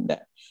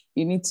that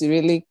you need to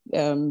really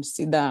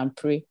sit down and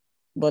pray.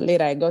 But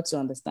later I got to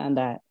understand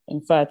that,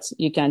 in fact,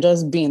 you can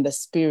just be in the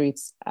spirit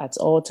at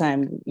all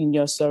times in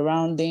your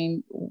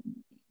surrounding,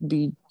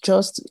 be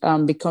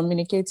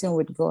communicating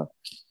with God.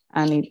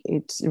 And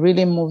it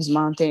really moves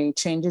mountain. It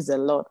changes a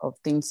lot of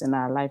things in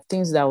our life,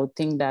 things that we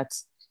think that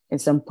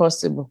it's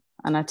impossible.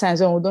 And at times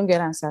when we don't get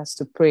answers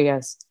to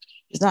prayers,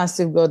 it's not as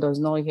if God does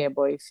not hear,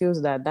 but it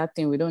feels that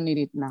thing, we don't need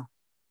it now.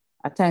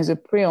 At times we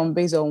pray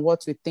based on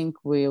what we think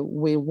we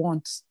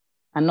want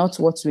and not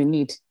what we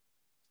need.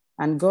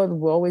 And God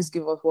will always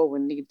give us what we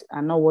need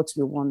and not what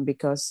we want,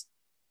 because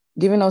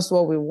giving us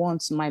what we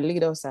want might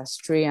lead us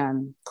astray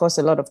and cause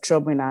a lot of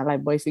trouble in our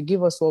life. But if you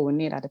give us what we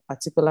need at a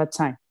particular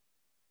time,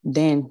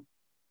 then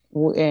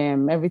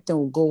everything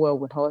will go well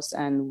with us,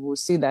 and we'll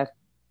see that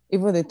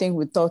even the thing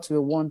we thought we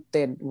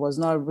wanted was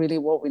not really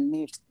what we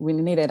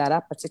needed at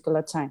that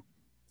particular time.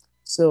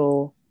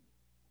 So,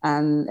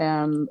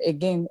 and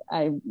again,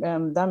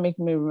 that make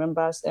me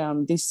remember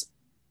this.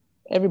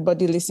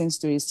 Everybody listens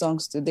to his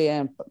songs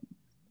today.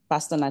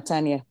 Pastor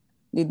Nathaniel,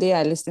 the day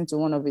I listened to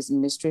one of his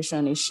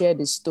ministration, he shared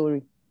his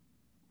story,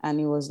 and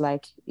he was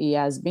like, he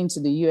has been to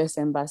the U.S.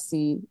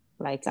 Embassy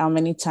like how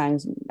many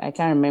times, I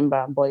can't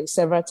remember, but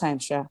several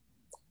times, sure,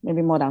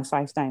 maybe more than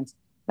 5 times,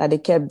 that they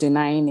kept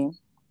denying him.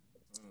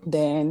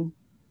 Then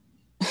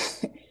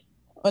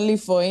only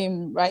for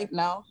him right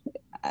now,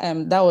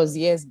 that was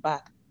years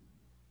back.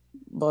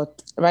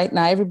 But right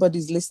now,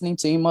 everybody's listening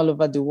to him all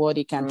over the world.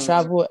 He can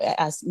travel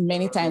as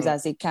many times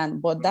as he can.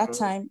 But that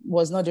time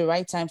was not the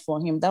right time for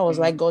him. That was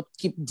why God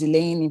kept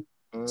delaying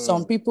him.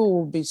 Some people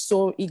will be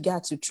so eager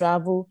to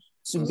travel,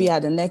 to be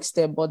at the next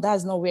step, but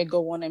that's not where God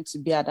wanted them to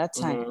be at that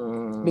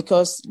time,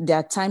 because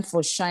their time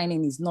for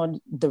shining is not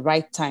the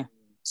right time.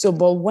 So,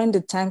 but when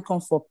the time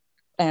comes for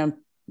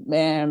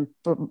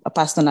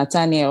Pastor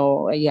Nathaniel,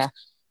 or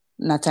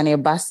Nathaniel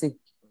Bassey,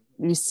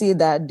 you see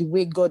that the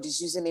way God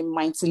is using him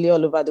mightily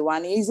all over the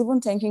world. He's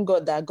even thanking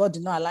God that God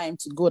did not allow him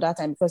to go that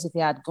time, because if he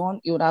had gone,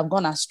 he would have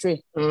gone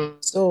astray.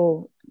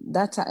 So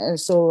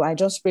I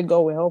just pray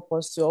God will help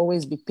us to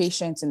always be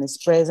patient in his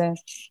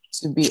presence,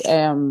 to be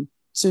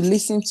to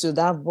listen to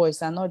that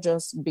voice and not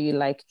just be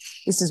like,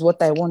 this is what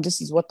I want,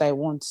 this is what I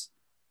want.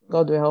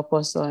 God will help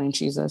us all in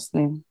Jesus'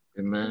 name.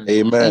 Amen.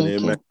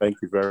 Amen. Thank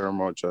you very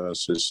much,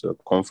 Sister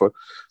Comfort.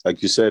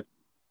 Like you said,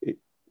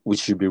 we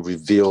should be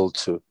revealed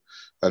to.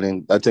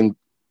 I think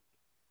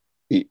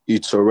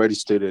it's already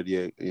stated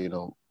here,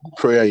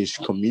 prayer is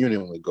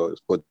communion with God.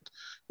 But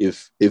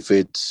if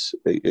it's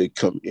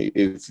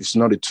if it's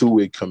not a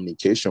two-way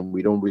communication,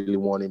 we don't really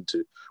want him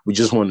to. We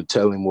just want to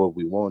tell him what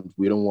we want.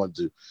 We don't want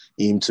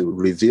him to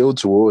reveal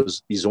to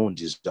us his own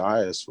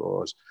desires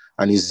for us.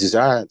 And his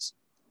desires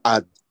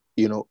are,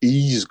 he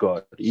is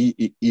God.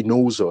 He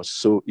knows us.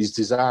 So his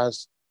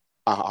desires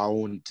are our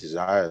own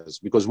desires,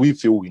 because we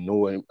feel we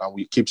know him and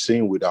we keep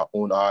saying with our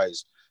own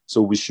eyes.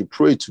 So we should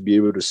pray to be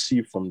able to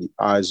see from the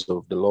eyes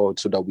of the Lord,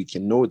 so that we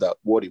can know that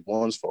what he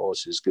wants for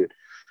us is good.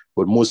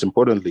 But most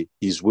importantly,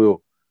 his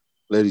will.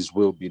 Let his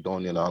will be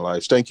done in our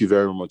lives. Thank you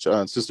very much.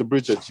 And Sister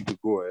Bridget, you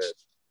could go ahead.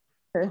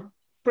 Okay.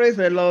 Praise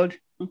the Lord.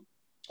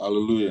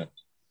 Hallelujah.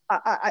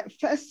 I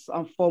first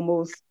and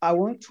foremost, I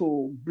want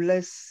to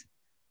bless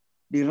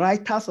the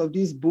writers of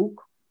this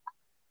book.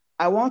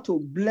 I want to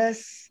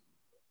bless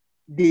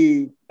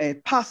the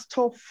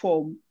pastor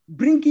for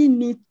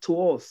bringing it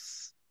to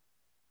us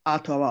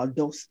at our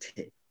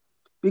doorstep,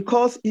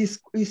 because it's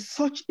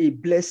such a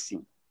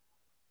blessing.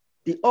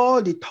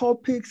 All the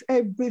topics,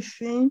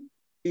 everything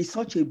is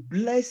such a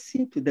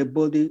blessing to the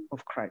body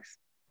of Christ.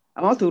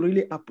 I want to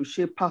really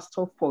appreciate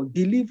Pastor for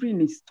delivering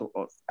this to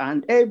us,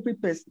 and every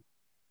person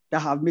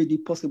that have made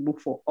it possible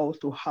for us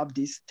to have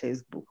this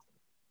textbook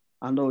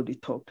and all the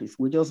topics.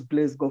 We just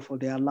bless God for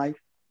their life.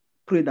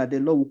 Pray that the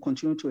Lord will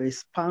continue to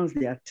expand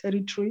their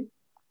territory,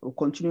 will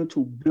continue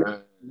to bless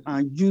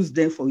and use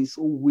them for his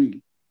own will.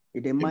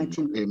 In the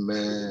mighty name.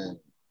 Amen.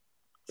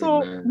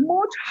 So Amen.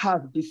 much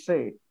has been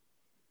said,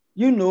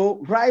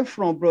 right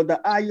from Brother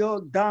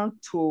Ayo down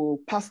to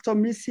Pastor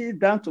Missy,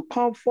 down to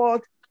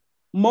Comfort,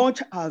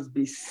 much has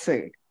been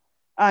said.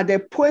 And the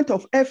point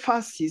of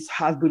emphasis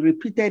has been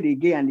repeated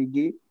again and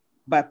again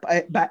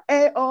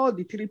by all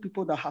the 3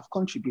 people that have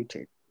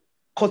contributed.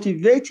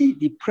 Cultivating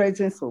the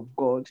presence of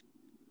God,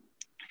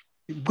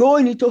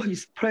 going into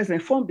his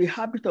presence, form the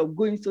habit of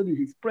going into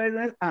his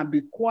presence and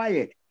be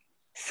quiet.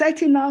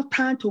 Setting out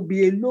time to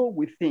be alone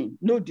with him,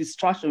 no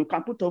distraction. You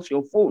can put off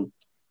your phone,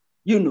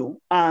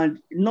 and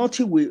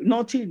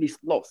nothing is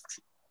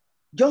lost.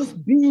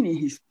 Just being in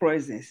his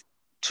presence.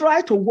 Try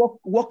to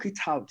work it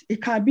out.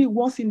 It can be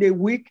once in a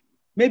week,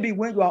 maybe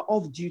when you are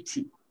off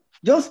duty.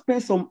 Just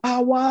spend some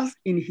hours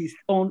in his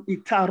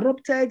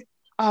uninterrupted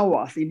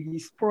hours in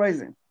his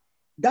presence.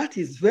 That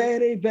is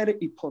very, very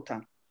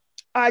important.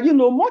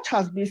 Much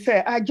has been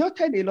said. I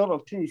jotted a lot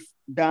of things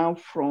down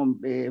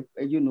from,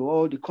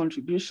 all the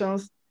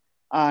contributions.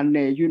 And,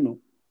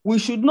 we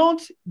should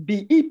not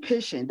be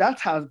impatient. That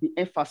has been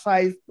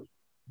emphasized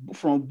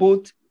from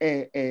both,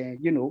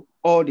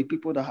 all the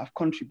people that have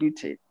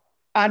contributed.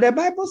 And the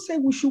Bible says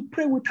we should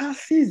pray without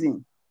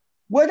ceasing,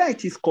 whether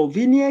it is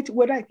convenient,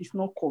 whether it is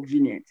not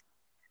convenient.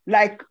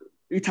 Like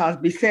it has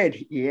been said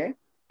here,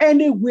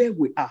 anywhere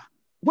we are,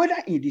 whether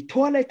in the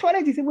toilet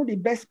is even the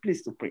best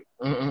place to pray.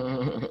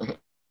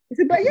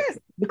 But yes,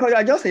 because you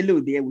are just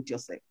alone there with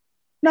yourself.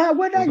 Now,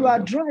 whether you are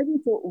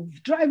driving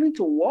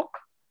to work,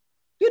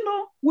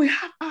 we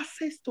have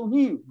access to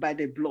him by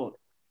the blood.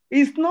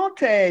 It's not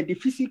the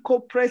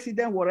physical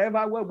president,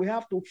 whatever, where we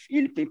have to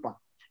fill paper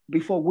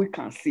before we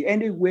can see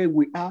anywhere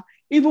we are,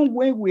 even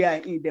when we are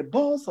in the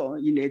bus or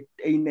in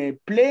a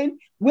plane,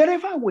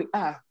 wherever we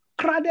are,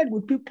 crowded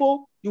with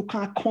people, you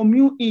can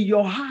commune in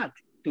your heart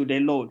to the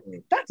Lord.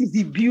 That is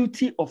the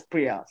beauty of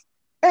prayers.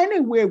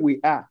 Anywhere we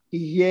are,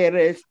 he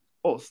hears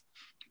us.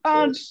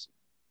 And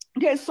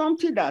there's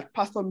something that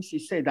Pastor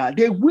Mrs. said, that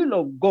the will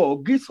of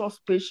God gives us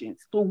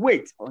patience to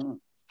wait for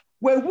him.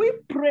 When we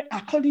pray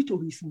according to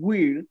his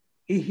will,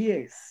 he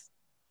hears.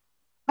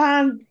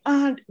 And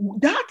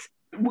that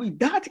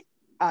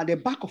at the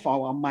back of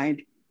our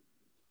mind,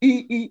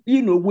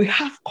 we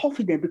have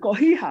confidence because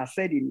he has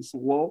said in his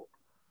word,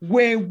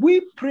 when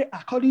we pray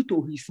according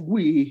to his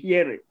will, he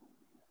hears it.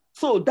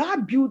 So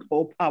that builds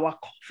up our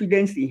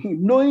confidence in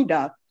him, knowing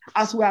that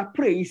as we are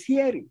praying, he's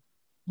hearing.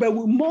 But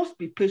we must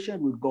be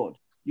patient with God.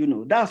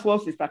 That's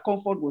what Sister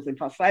Comfort was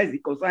emphasizing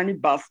concerning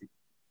Bassett.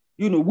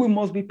 We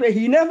must be patient.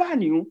 He never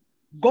knew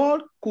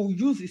God could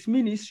use his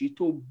ministry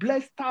to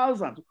bless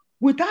thousands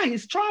without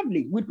his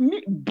traveling, with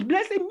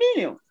blessing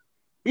millions.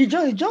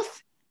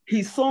 Just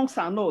his songs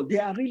and all, they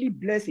are really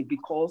blessing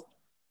because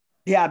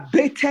they are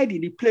baited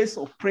in the place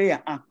of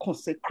prayer and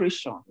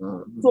consecration.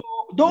 So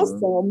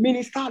those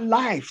minister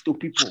life to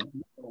people,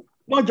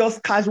 not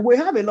just casual. We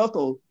have a lot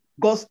of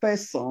gospel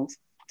songs.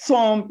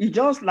 Some is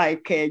just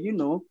like, I don't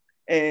know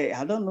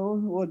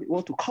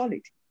what to call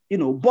it,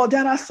 but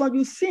there are some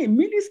you sing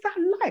minister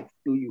life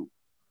to you.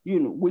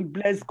 We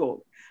bless God.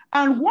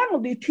 And one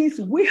of the things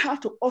we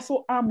have to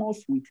also arm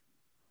us with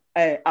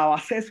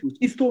ourselves with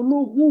is to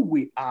know who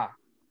we are.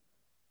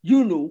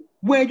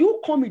 When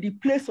you come in the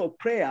place of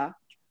prayer,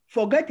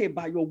 forget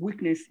about your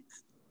weaknesses.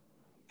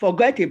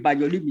 Forget about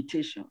your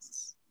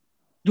limitations.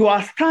 You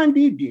are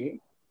standing there.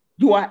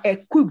 You are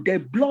equipped. The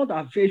blood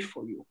avails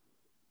for you.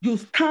 You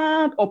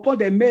stand upon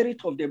the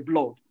merit of the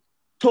blood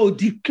to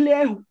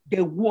declare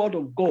the word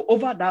of God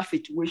over that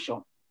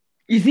situation.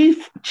 Is it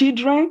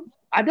children?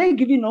 Are they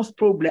giving us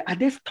problems? Are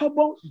they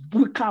stubborn?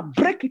 We can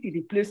break it in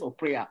the place of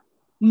prayer,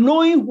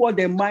 knowing what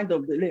the mind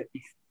of the Lord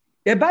is.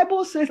 The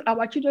Bible says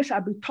our children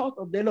shall be taught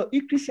of the Lord.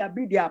 Increase shall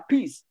be their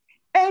peace.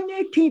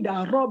 Anything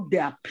that robs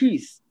their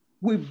peace,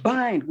 we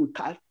bind, we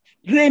cast.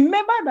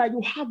 Remember that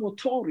you have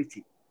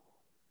authority.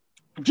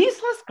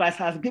 Jesus Christ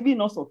has given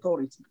us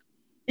authority.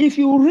 If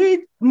you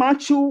read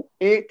Matthew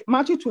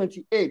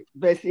 28,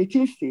 verse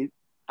 18 says,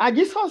 and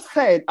Jesus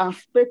said and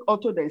spake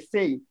unto them,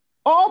 saying,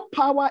 all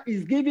power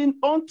is given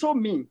unto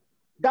me.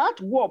 That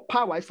word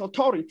power is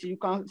authority. You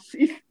can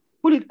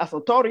put it as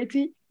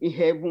authority in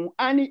heaven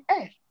and in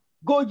earth.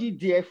 Go ye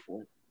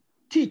therefore,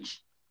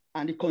 teach,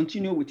 and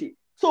continue with it.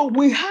 So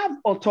we have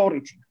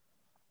authority.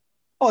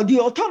 Or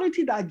the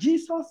authority that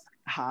Jesus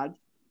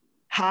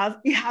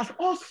he has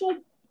also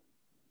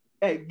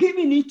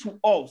given it to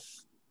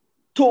us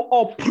to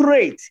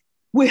operate.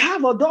 We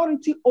have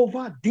authority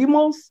over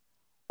demons,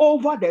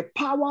 over the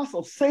powers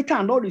of Satan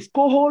and all his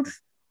cohorts,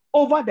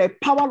 over the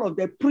power of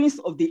the prince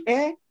of the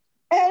air.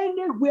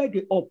 Anywhere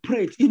they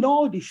operate, in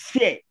all the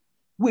sphere,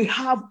 we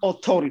have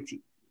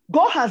authority.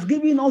 God has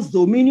given us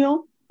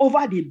dominion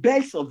over the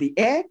birds of the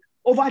air,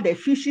 over the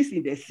fishes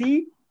in the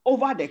sea,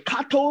 over the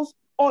cattle,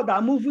 all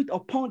that move it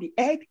upon the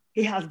earth.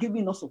 He has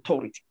given us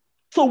authority.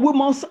 So we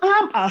must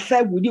arm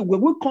ourselves with it when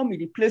we come in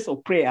the place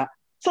of prayer,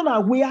 so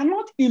that we are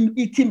not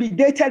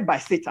intimidated by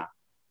Satan.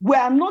 We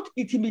are not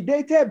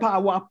intimidated by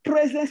our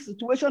present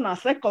situation and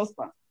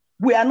circumstance.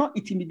 We are not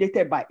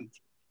intimidated by it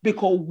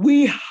because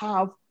we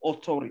have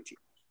authority.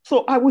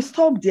 So I will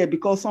stop there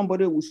because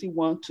somebody will still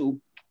want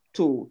to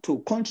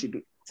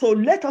contribute. So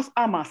let us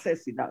arm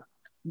ourselves with that.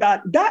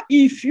 That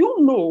if you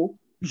know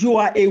you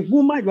are a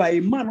woman, you are a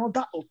man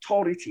under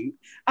authority,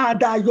 and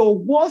that your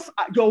words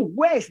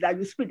that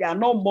you speak, they are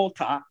not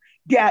mortal,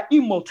 they are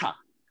immortal.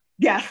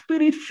 They are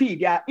spirit-filled,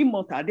 they are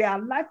immortal, they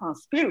are life and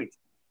spirit.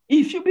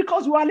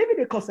 Because you are living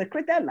a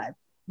consecrated life,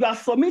 you are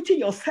submitting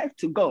yourself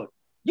to God.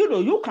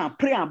 You can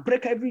pray and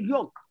break every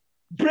yoke,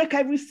 break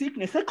every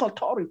sickness, take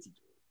authority.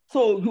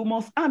 So you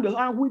must arm your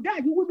hand with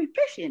that. You will be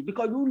patient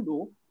because you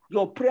know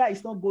your prayer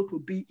is not going to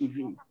be in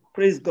vain.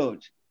 Praise God.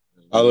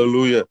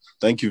 Hallelujah.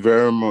 Thank you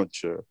very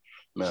much,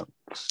 ma'am.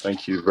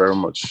 Thank you very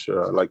much.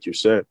 Like you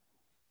said,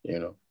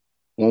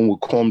 when we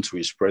come to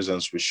his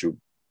presence, we should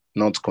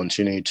not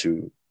continue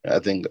to. I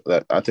think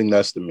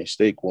that's the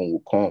mistake when we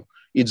come.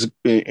 It's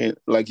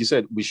like you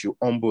said, we should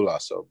humble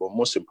ourselves, but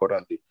most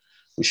importantly,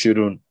 we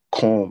shouldn't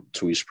come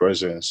to his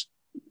presence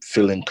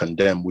feeling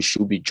condemned. We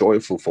should be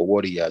joyful for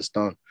what he has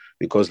done.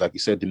 Because like you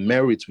said, the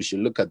merit, we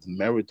should look at the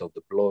merit of the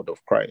blood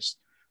of Christ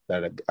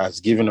that has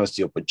given us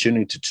the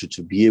opportunity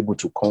to be able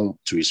to come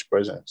to his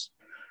presence.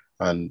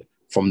 And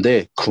from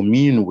there,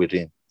 commune with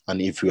him.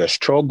 And if we are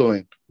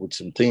struggling with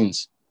some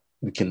things,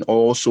 we can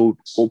also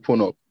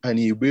open up and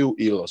he will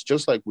heal us.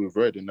 Just like we've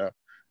read in that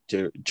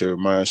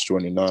Jeremiah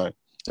 29,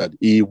 that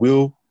he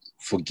will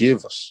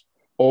forgive us.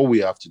 All we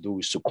have to do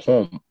is to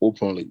come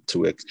openly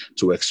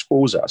to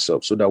expose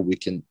ourselves so that we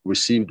can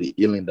receive the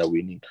healing that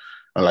we need.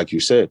 And like you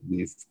said,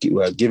 we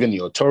are given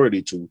the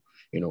authority to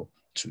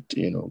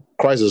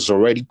Christ has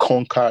already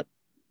conquered.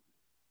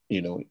 We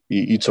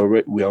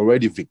are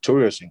already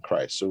victorious in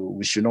Christ. So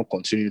we should not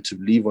continue to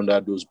live under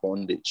those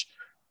bondage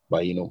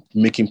by,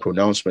 making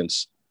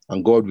pronouncements.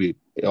 And God will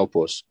help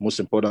us. Most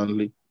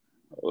importantly,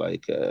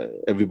 like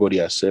everybody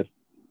has said,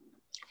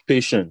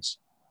 patience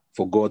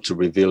for God to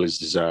reveal his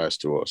desires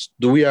to us.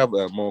 Do we have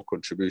more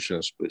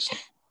contributions, please?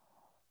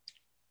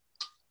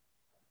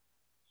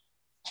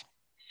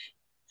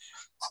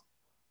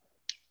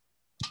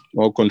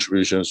 More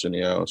contributions in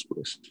the house,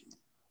 please.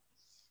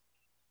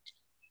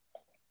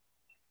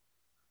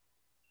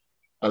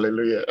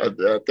 Hallelujah.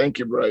 Thank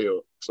you, Brian.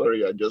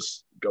 Sorry, I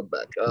just got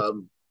back.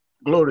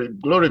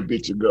 Glory be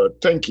to God.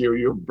 Thank you.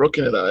 You've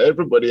broken it out.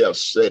 Everybody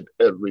has said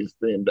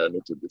everything that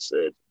needs to be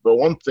said. But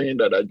one thing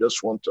that I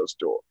just want us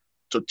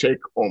to take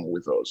home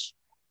with us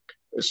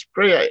is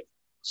prayer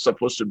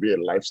supposed to be a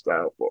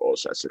lifestyle for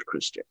us as a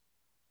Christian.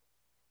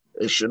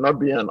 It should not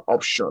be an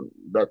option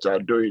that I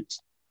do it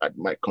at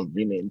my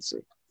convenience,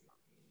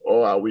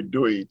 or I will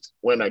do it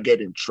when I get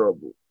in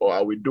trouble, or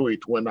I will do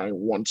it when I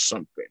want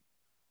something.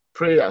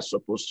 Prayer is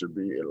supposed to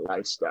be a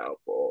lifestyle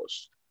for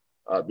us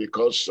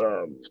because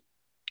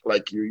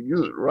like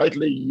you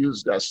rightly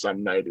used that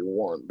Psalm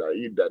 91, that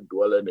he that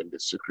dwelleth in the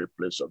secret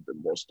place of the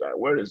Most High.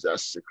 Where is that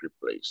secret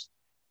place?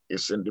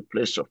 It's in the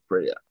place of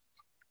prayer.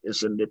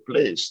 It's in the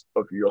place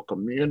of your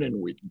communion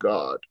with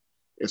God.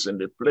 It's in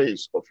the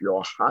place of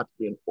your heart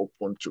being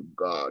open to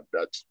God,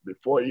 that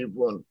before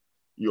even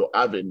you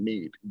have a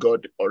need,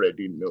 God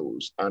already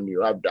knows, and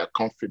you have that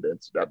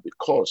confidence that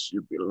because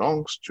you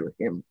belongs to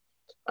him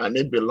and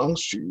it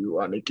belongs to you,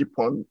 and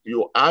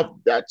you have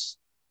that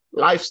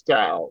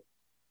lifestyle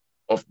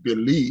of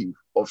belief,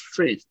 of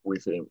faith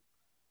with him.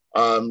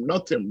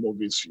 Nothing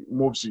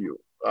moves you,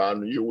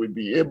 and you will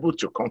be able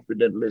to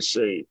confidently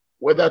say,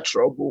 whether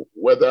trouble,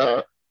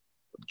 whether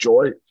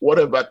joy,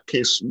 whatever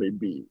case may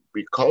be,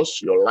 because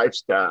your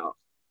lifestyle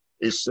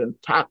is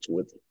intact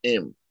with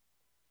him,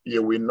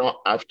 you will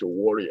not have to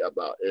worry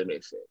about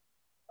anything.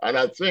 And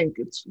I think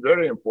it's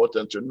very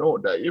important to know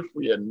that if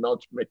we are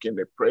not making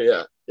a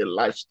prayer a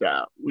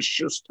lifestyle, we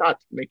should start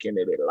making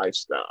it a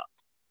lifestyle.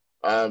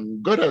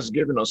 God has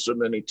given us so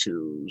many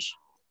tools,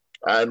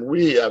 and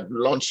we have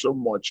learned so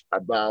much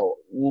about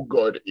who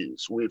God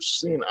is. We've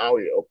seen how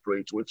he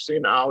operates. We've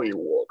seen how he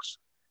works.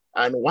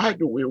 And why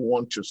do we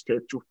want to stay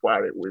too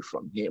far away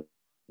from him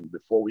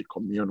before we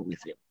commune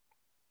with him?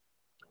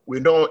 We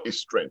know his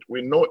strength.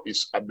 We know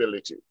his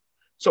ability.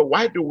 So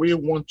why do we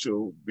want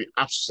to be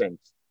absent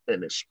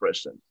in his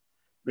presence?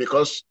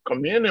 Because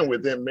communing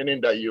with him,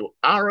 meaning that you're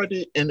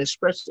already in his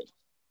presence.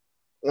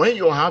 When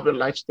you have a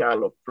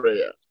lifestyle of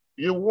prayer,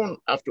 you won't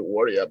have to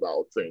worry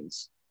about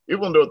things,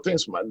 even though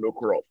things might look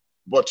rough.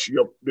 But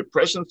the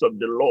presence of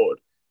the Lord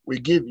will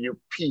give you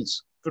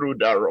peace through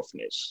that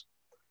roughness.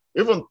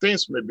 Even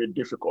things may be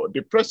difficult.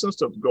 The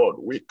presence of God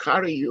will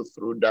carry you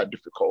through that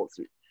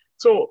difficulty.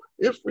 So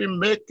if we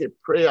make a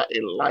prayer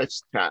a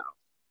lifestyle,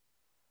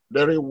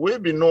 there will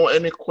be no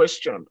any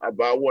question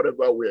about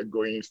whatever we're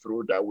going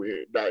through that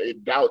a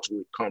doubt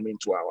will come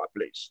into our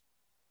place.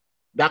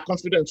 That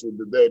confidence will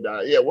be there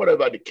that,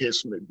 whatever the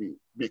case may be,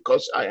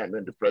 because I am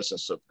in the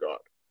presence of God,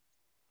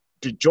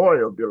 the joy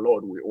of the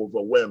Lord will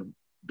overwhelm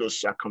those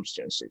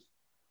circumstances.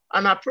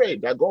 And I pray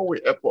that God will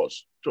help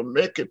us to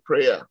make a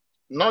prayer,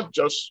 not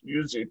just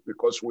use it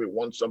because we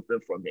want something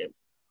from him,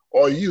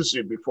 or use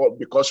it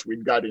because we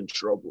got in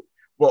trouble,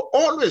 but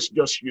always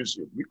just use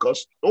it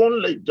because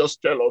only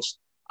just tell us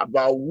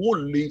about who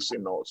lives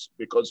in us,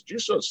 because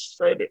Jesus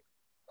said it.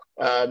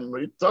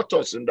 He taught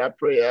us in that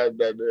prayer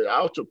that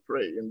how to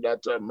pray in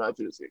that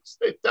Matthew 6.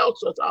 It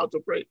tells us how to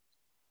pray.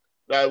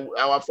 That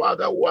our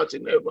Father who art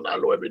in heaven,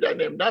 hallowed be thy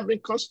name. That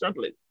means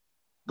constantly.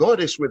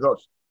 God is with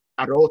us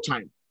at all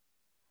times.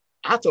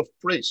 Out of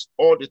praise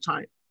all the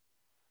time.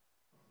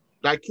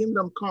 Thy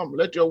kingdom come,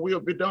 let your will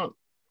be done.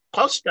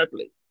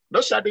 Constantly.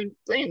 Those are the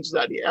things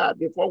that he had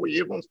before we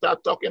even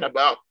start talking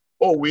about,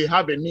 we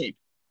have a need.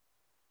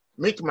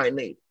 Meet my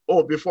need.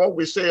 Before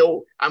we say,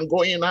 I'm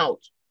going out.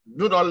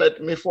 Do not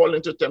let me fall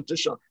into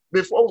temptation.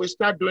 Before we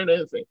start doing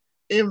anything,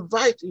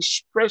 invite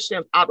his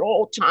presence at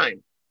all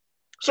times.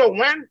 So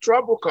when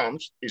trouble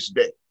comes, it's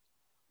there.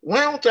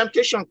 When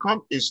temptation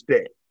comes, it's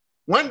there.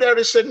 When there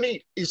is a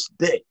need, it's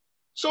there.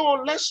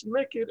 So let's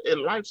make it a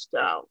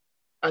lifestyle.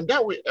 And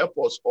that will help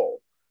us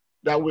all.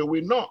 That we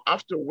will not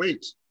have to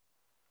wait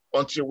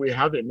until we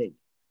have a need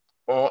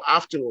or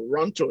have to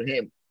run to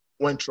him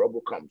when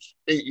trouble comes.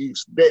 He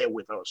is there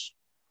with us.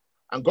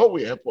 And God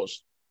will help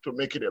us to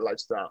make it a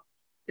lifestyle.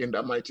 in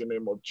the mighty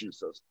name of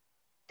Jesus.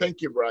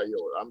 Thank you, Brian.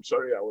 I'm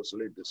sorry I was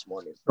late this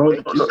morning. No,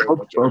 Thank you so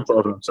much. no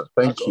problem, sir.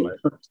 Thank That's you.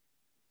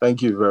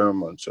 Thank you very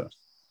much, sir.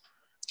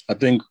 I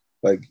think,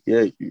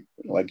 you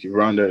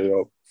rounded it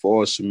up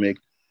for us to make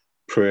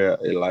prayer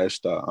a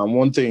lifestyle. And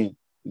one thing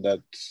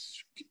that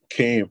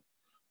came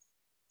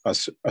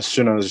as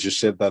soon as you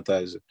said that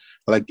is,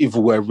 like, if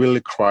we're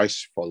really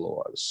Christ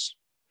followers,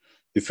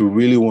 if we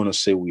really want to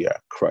say we are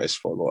Christ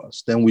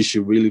followers, then we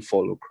should really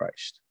follow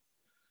Christ.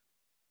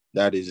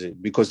 That is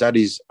it, because that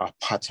is our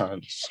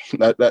patterns.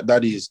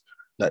 That is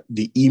that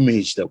the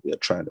image that we are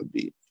trying to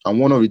be. And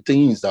one of the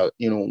things that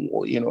we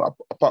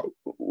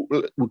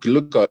can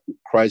look at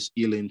Christ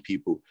healing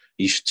people,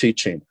 his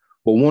teaching,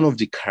 but one of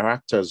the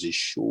characters he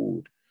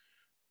showed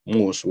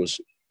most was,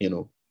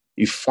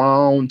 he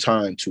found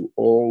time to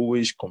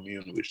always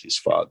commune with his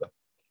Father.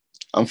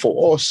 And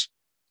for us,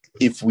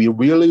 if we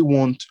really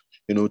want,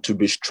 to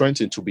be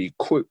strengthened, to be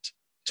equipped,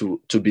 to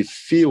be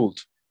filled,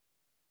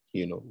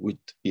 with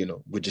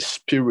the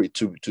Spirit,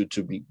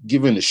 to be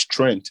given the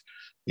strength,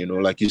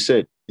 like you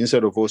said,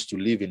 instead of us to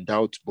live in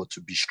doubt, but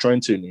to be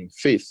strengthened in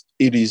faith,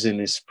 it is in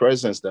his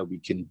presence that we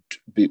can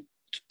be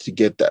to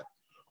get that.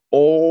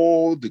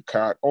 All the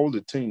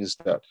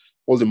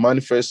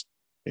manifest,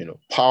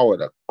 power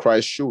that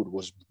Christ showed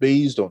was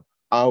based on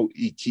how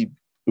he keep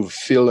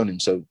filling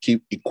himself,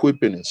 keep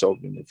equipping himself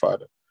in the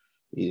Father.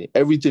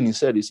 Everything he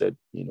said,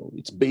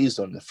 it's based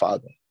on the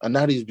Father. And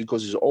that is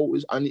because he's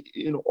always, and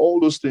all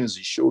those things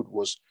he showed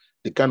was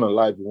the kind of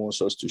life he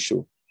wants us to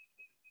show.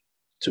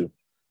 To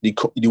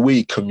the way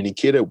he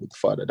communicated with the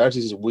Father, that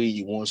is the way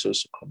he wants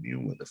us to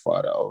commune with the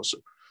Father also.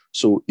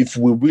 So if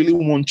we really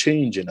want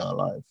change in our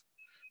life,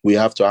 we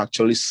have to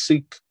actually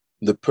seek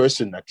the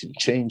person that can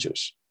change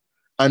us.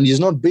 And it's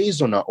not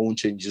based on our own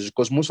changes,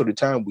 because most of the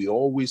time we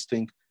always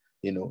think,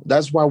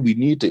 that's why we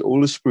need the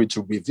Holy Spirit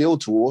to reveal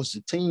to us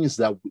the things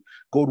that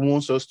God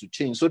wants us to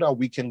change, so that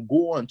we can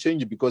go and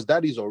change it, because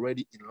that is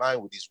already in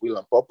line with his will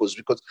and purpose,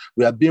 because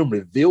we are being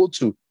revealed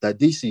to that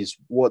this is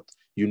what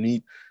you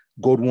need.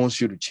 God wants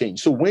you to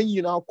change. So when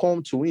you now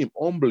come to him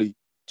humbly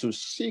to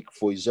seek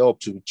for his help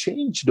to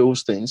change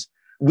those things,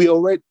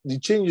 the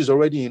change is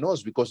already in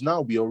us, because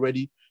now we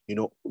already,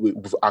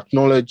 we've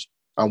acknowledged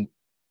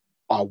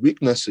our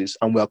weaknesses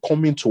and we are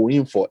coming to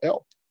him for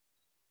help.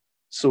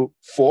 So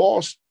for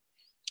us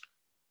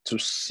to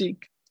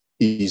seek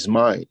his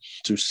mind,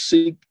 to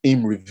seek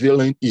him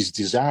revealing his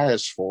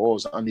desires for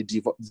us and the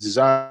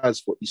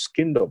desires for his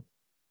kingdom,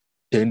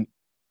 then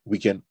we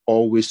can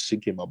always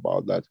seek him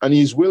about that. And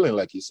he's willing,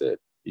 like he said,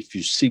 if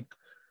you seek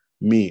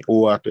me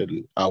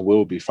wholeheartedly, I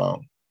will be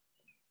found.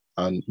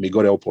 And may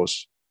God help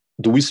us.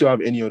 Do we still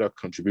have any other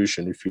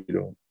contribution? If you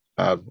don't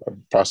have, a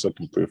pastor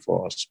can pray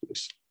for us,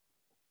 please.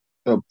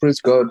 Oh, praise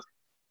God.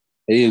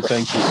 Hey,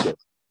 thank you, sir.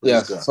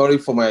 Yeah, sorry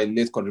for my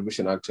late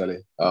contribution, actually.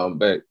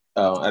 But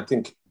I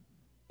think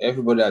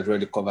everybody has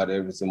already covered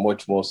everything,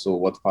 much more so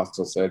what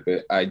Pastor said.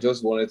 But I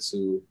just wanted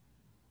to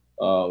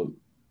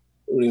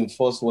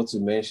reinforce what you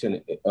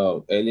mentioned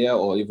earlier,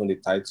 or even the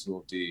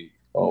title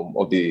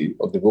of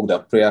the book,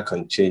 that prayer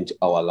can change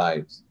our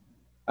lives.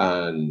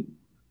 And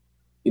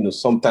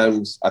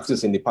sometimes, at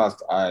least in the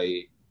past,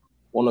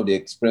 one of the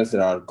experiences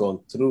that I've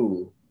gone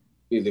through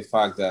is the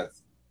fact that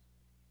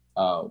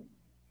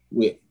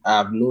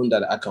I've known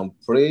that I can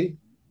pray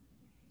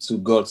to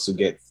God to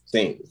get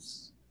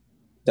things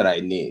that I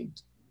need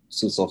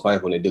to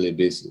survive on a daily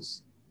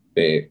basis.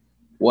 But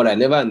what I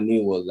never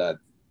knew was that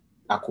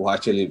I could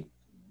actually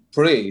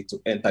pray to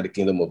enter the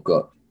kingdom of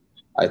God.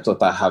 I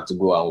thought I had to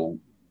go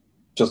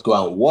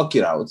and work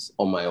it out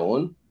on my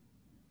own.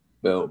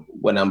 But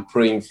when I'm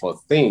praying for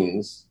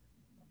things,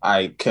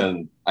 I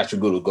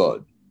should go to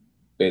God.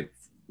 But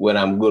when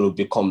I'm going to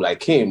become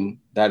like him,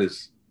 that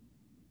is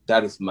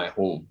my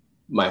own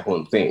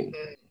thing.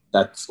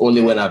 That's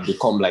only when I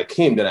become like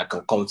him that I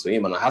can come to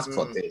him and ask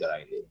for things that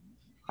I need.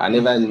 I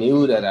never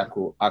knew that I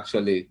could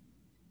actually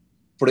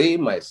pray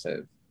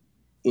myself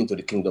into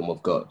the kingdom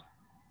of God.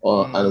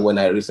 And when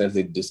I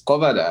recently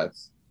discovered that,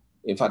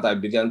 in fact, I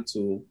began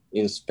to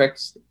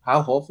inspect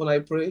how often I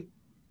pray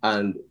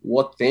and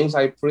what things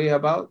I pray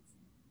about,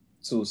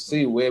 to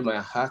see where my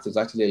heart is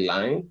actually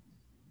lying.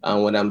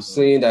 And when I'm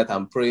saying that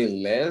I'm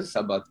praying less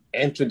about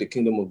entering the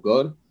kingdom of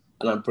God,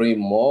 and I'm praying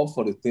more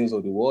for the things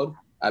of the world,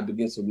 I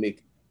begin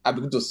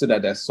to see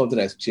that there's something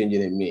that's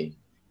changing in me.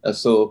 And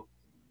so,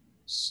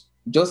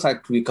 just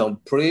like we can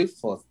pray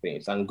for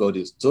things and God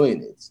is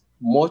doing it,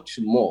 much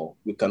more,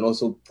 we can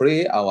also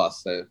pray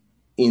ourselves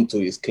into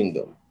his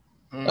kingdom.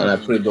 And I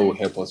pray God will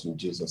help us in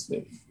Jesus'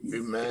 name.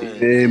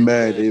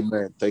 Amen.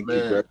 Amen. Thank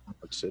you very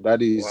much. So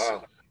that is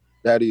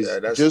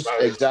just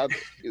powerful.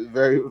 exactly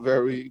very,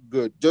 very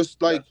good.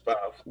 Just like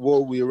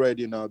what we read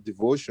in our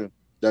devotion,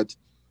 that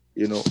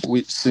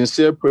with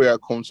sincere prayer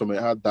comes from a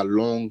heart that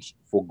longs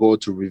for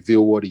God to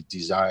reveal what he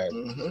desires.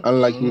 And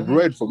like we've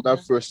read from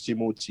that First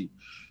Timothy,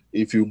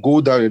 if you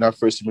go down in that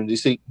First Timothy, they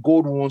say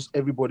God wants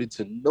everybody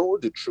to know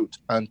the truth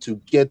and to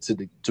get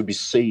to be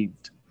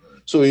saved.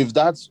 So if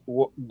that's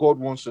what God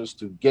wants us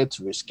to get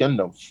to his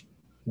kingdom,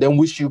 then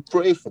we should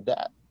pray for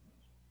that.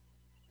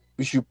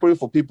 We should pray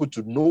for people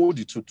to know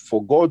the truth,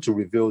 for God to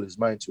reveal his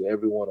mind to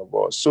every one of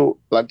us. So,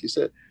 like you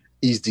said,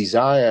 his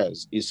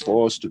desires is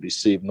for us to be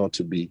saved, not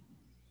to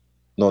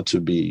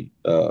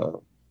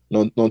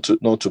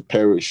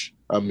perish.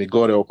 And may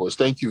God help us.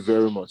 Thank you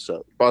very much, sir.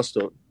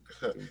 Pastor.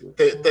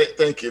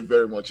 Thank you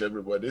very much,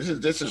 everybody.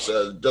 This is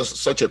just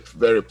such a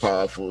very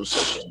powerful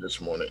session this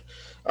morning.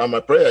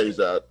 Our prayer is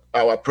that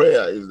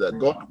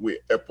God will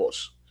help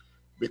us,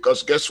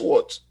 because guess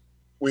what?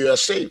 We are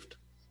saved.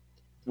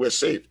 We're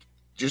saved.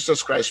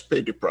 Jesus Christ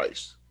paid the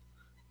price.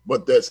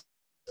 But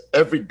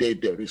every day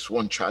there is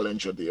one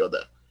challenge or the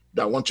other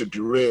that want to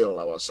derail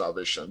our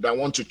salvation, that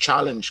want to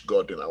challenge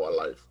God in our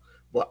life.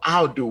 But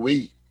how do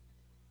we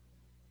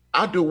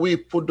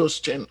put those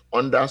things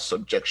under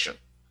subjection?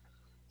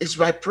 It's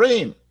by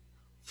praying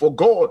for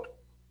God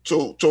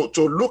to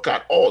look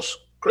at us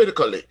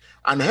critically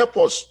and help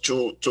us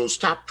to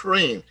start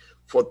praying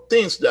for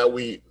things that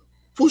we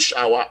push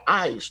our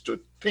eyes to,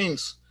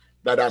 things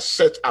that are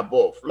set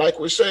above. Like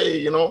we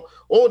say,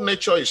 old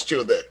nature is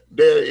still there.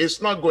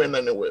 It's not going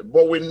anywhere.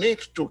 But we need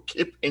to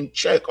keep in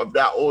check of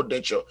that old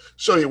nature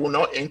so it will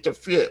not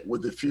interfere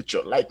with the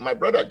future. Like my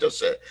brother just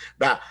said,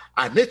 that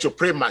I need to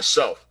pray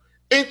myself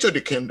into the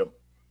kingdom.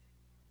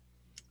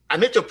 I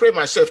need to pray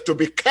myself to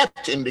be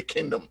kept in the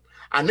kingdom.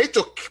 I need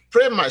to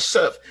pray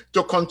myself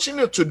to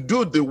continue to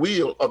do the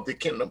will of the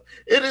kingdom.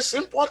 It is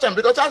important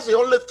because that's the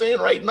only thing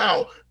right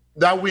now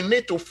that we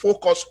need to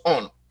focus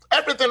on.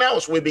 Everything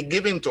else will be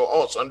given to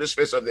us on this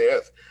face of the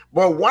earth.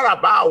 But what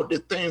about the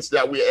things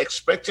that we're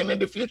expecting in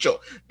the future?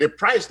 The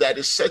price that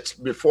is set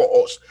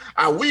before us.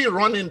 Are we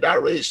running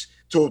that race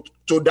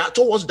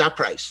towards that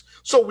price?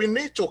 So we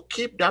need to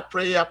keep that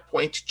prayer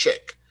point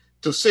check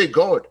to say,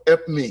 God,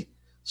 help me,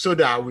 so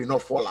that I will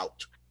not fall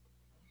out.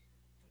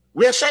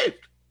 We are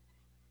saved,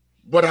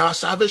 but our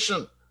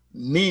salvation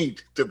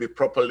need to be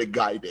properly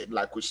guided,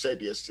 like we said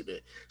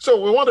yesterday.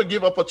 So we want to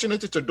give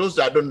opportunity to those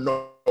that don't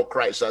know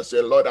Christ as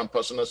their Lord and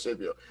personal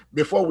Savior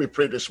before we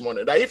pray this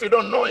morning. That if you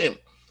don't know him,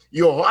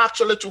 you're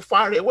actually too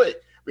far away.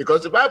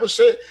 Because the Bible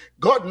says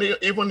God may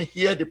even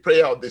hear the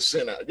prayer of the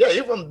sinner. Yeah,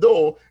 even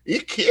though he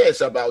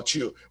cares about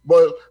you.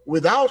 But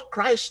without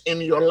Christ in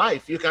your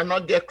life, you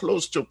cannot get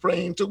close to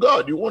praying to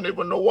God. You won't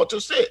even know what to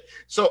say.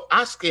 So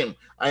ask him,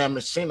 I am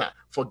a sinner.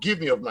 Forgive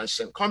me of my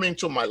sin. Come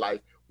into my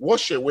life.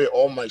 Wash away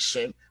all my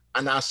sin.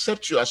 And I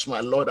accept you as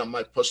my Lord and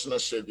my personal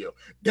Savior.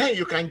 Then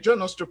you can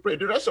join us to pray.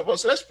 The rest of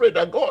us, let's pray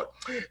that God,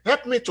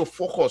 help me to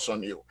focus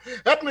on you.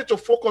 Help me to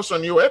focus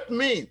on you. Help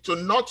me to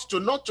not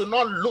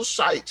lose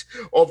sight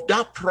of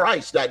that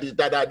price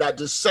that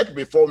is set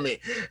before me.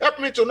 Help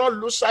me to not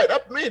lose sight.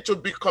 Help me to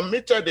be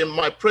committed in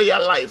my prayer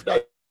life,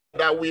 that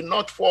we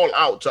not fall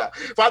out.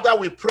 Father,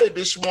 we pray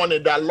this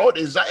morning that, Lord,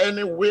 is there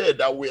any way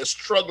that we are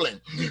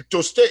struggling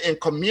to stay in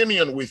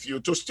communion with you,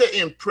 to stay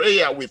in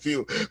prayer with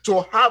you,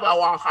 to have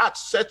our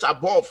hearts set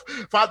above?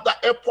 Father,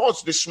 help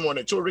us this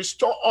morning to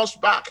restore us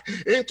back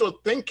into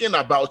thinking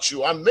about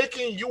you and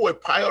making you a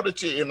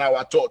priority in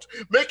our thought,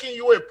 making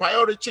you a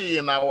priority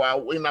in our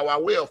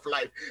way of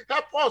life.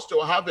 Help us to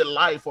have a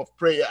life of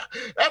prayer.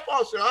 Help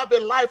us to have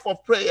a life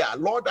of prayer.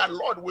 Lord, and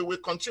Lord, we will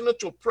continue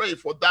to pray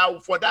for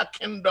that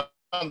kingdom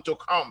to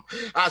come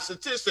as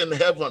it is in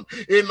heaven,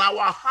 in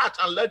our heart,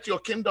 and let your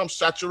kingdom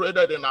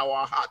saturated in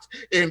our heart,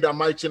 in the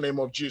mighty name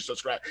of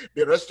Jesus Christ.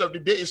 The rest of the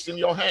day is in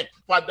your hand.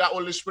 Father,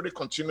 Holy Spirit,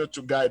 continue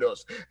to guide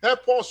us.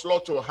 Help us,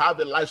 Lord, to have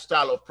a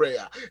lifestyle of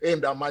prayer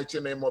in the mighty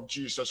name of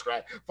Jesus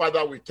Christ.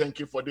 Father, we thank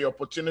you for the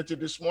opportunity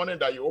this morning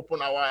that you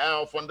open our eye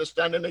of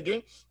understanding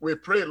again. We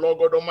pray, Lord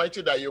God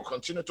Almighty, that you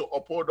continue to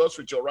uphold us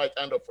with your right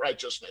hand of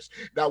righteousness,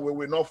 that we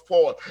will not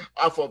fall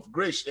off of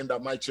grace in the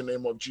mighty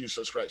name of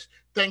Jesus Christ.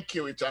 Thank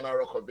you, eternal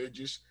Rock of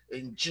Ages.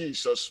 In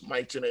Jesus'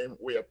 mighty name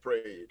we are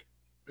prayed.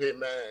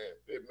 Amen.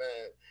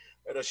 Amen.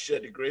 Let us share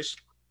the grace.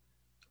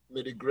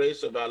 May the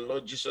grace of our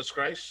Lord Jesus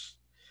Christ,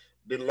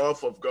 the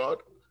love of God,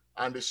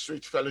 and the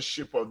sweet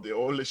fellowship of the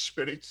Holy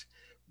Spirit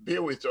be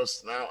with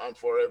us now and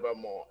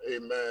forevermore.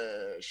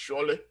 Amen.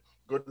 Surely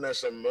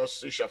goodness and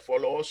mercy shall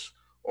follow us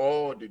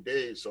all the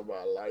days of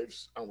our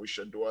lives, and we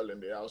shall dwell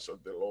in the house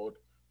of the Lord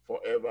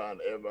forever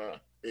and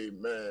ever.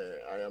 Amen.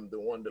 I am the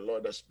one the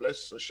Lord has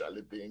blessed, so shall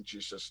it be in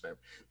Jesus' name.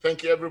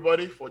 Thank you,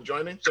 everybody, for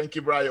joining. Thank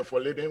you, Brian,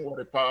 for leading. What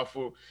a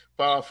powerful,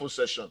 powerful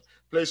session.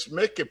 Please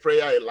make a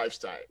prayer a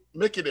lifestyle.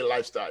 Make it a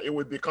lifestyle. It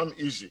will become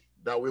easy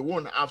that we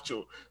won't have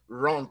to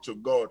run to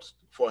God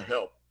for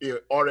help. He's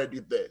already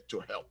there to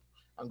help.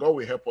 And God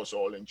will help us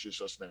all in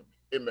Jesus' name.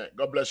 Amen.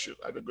 God bless you.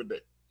 Have a good day.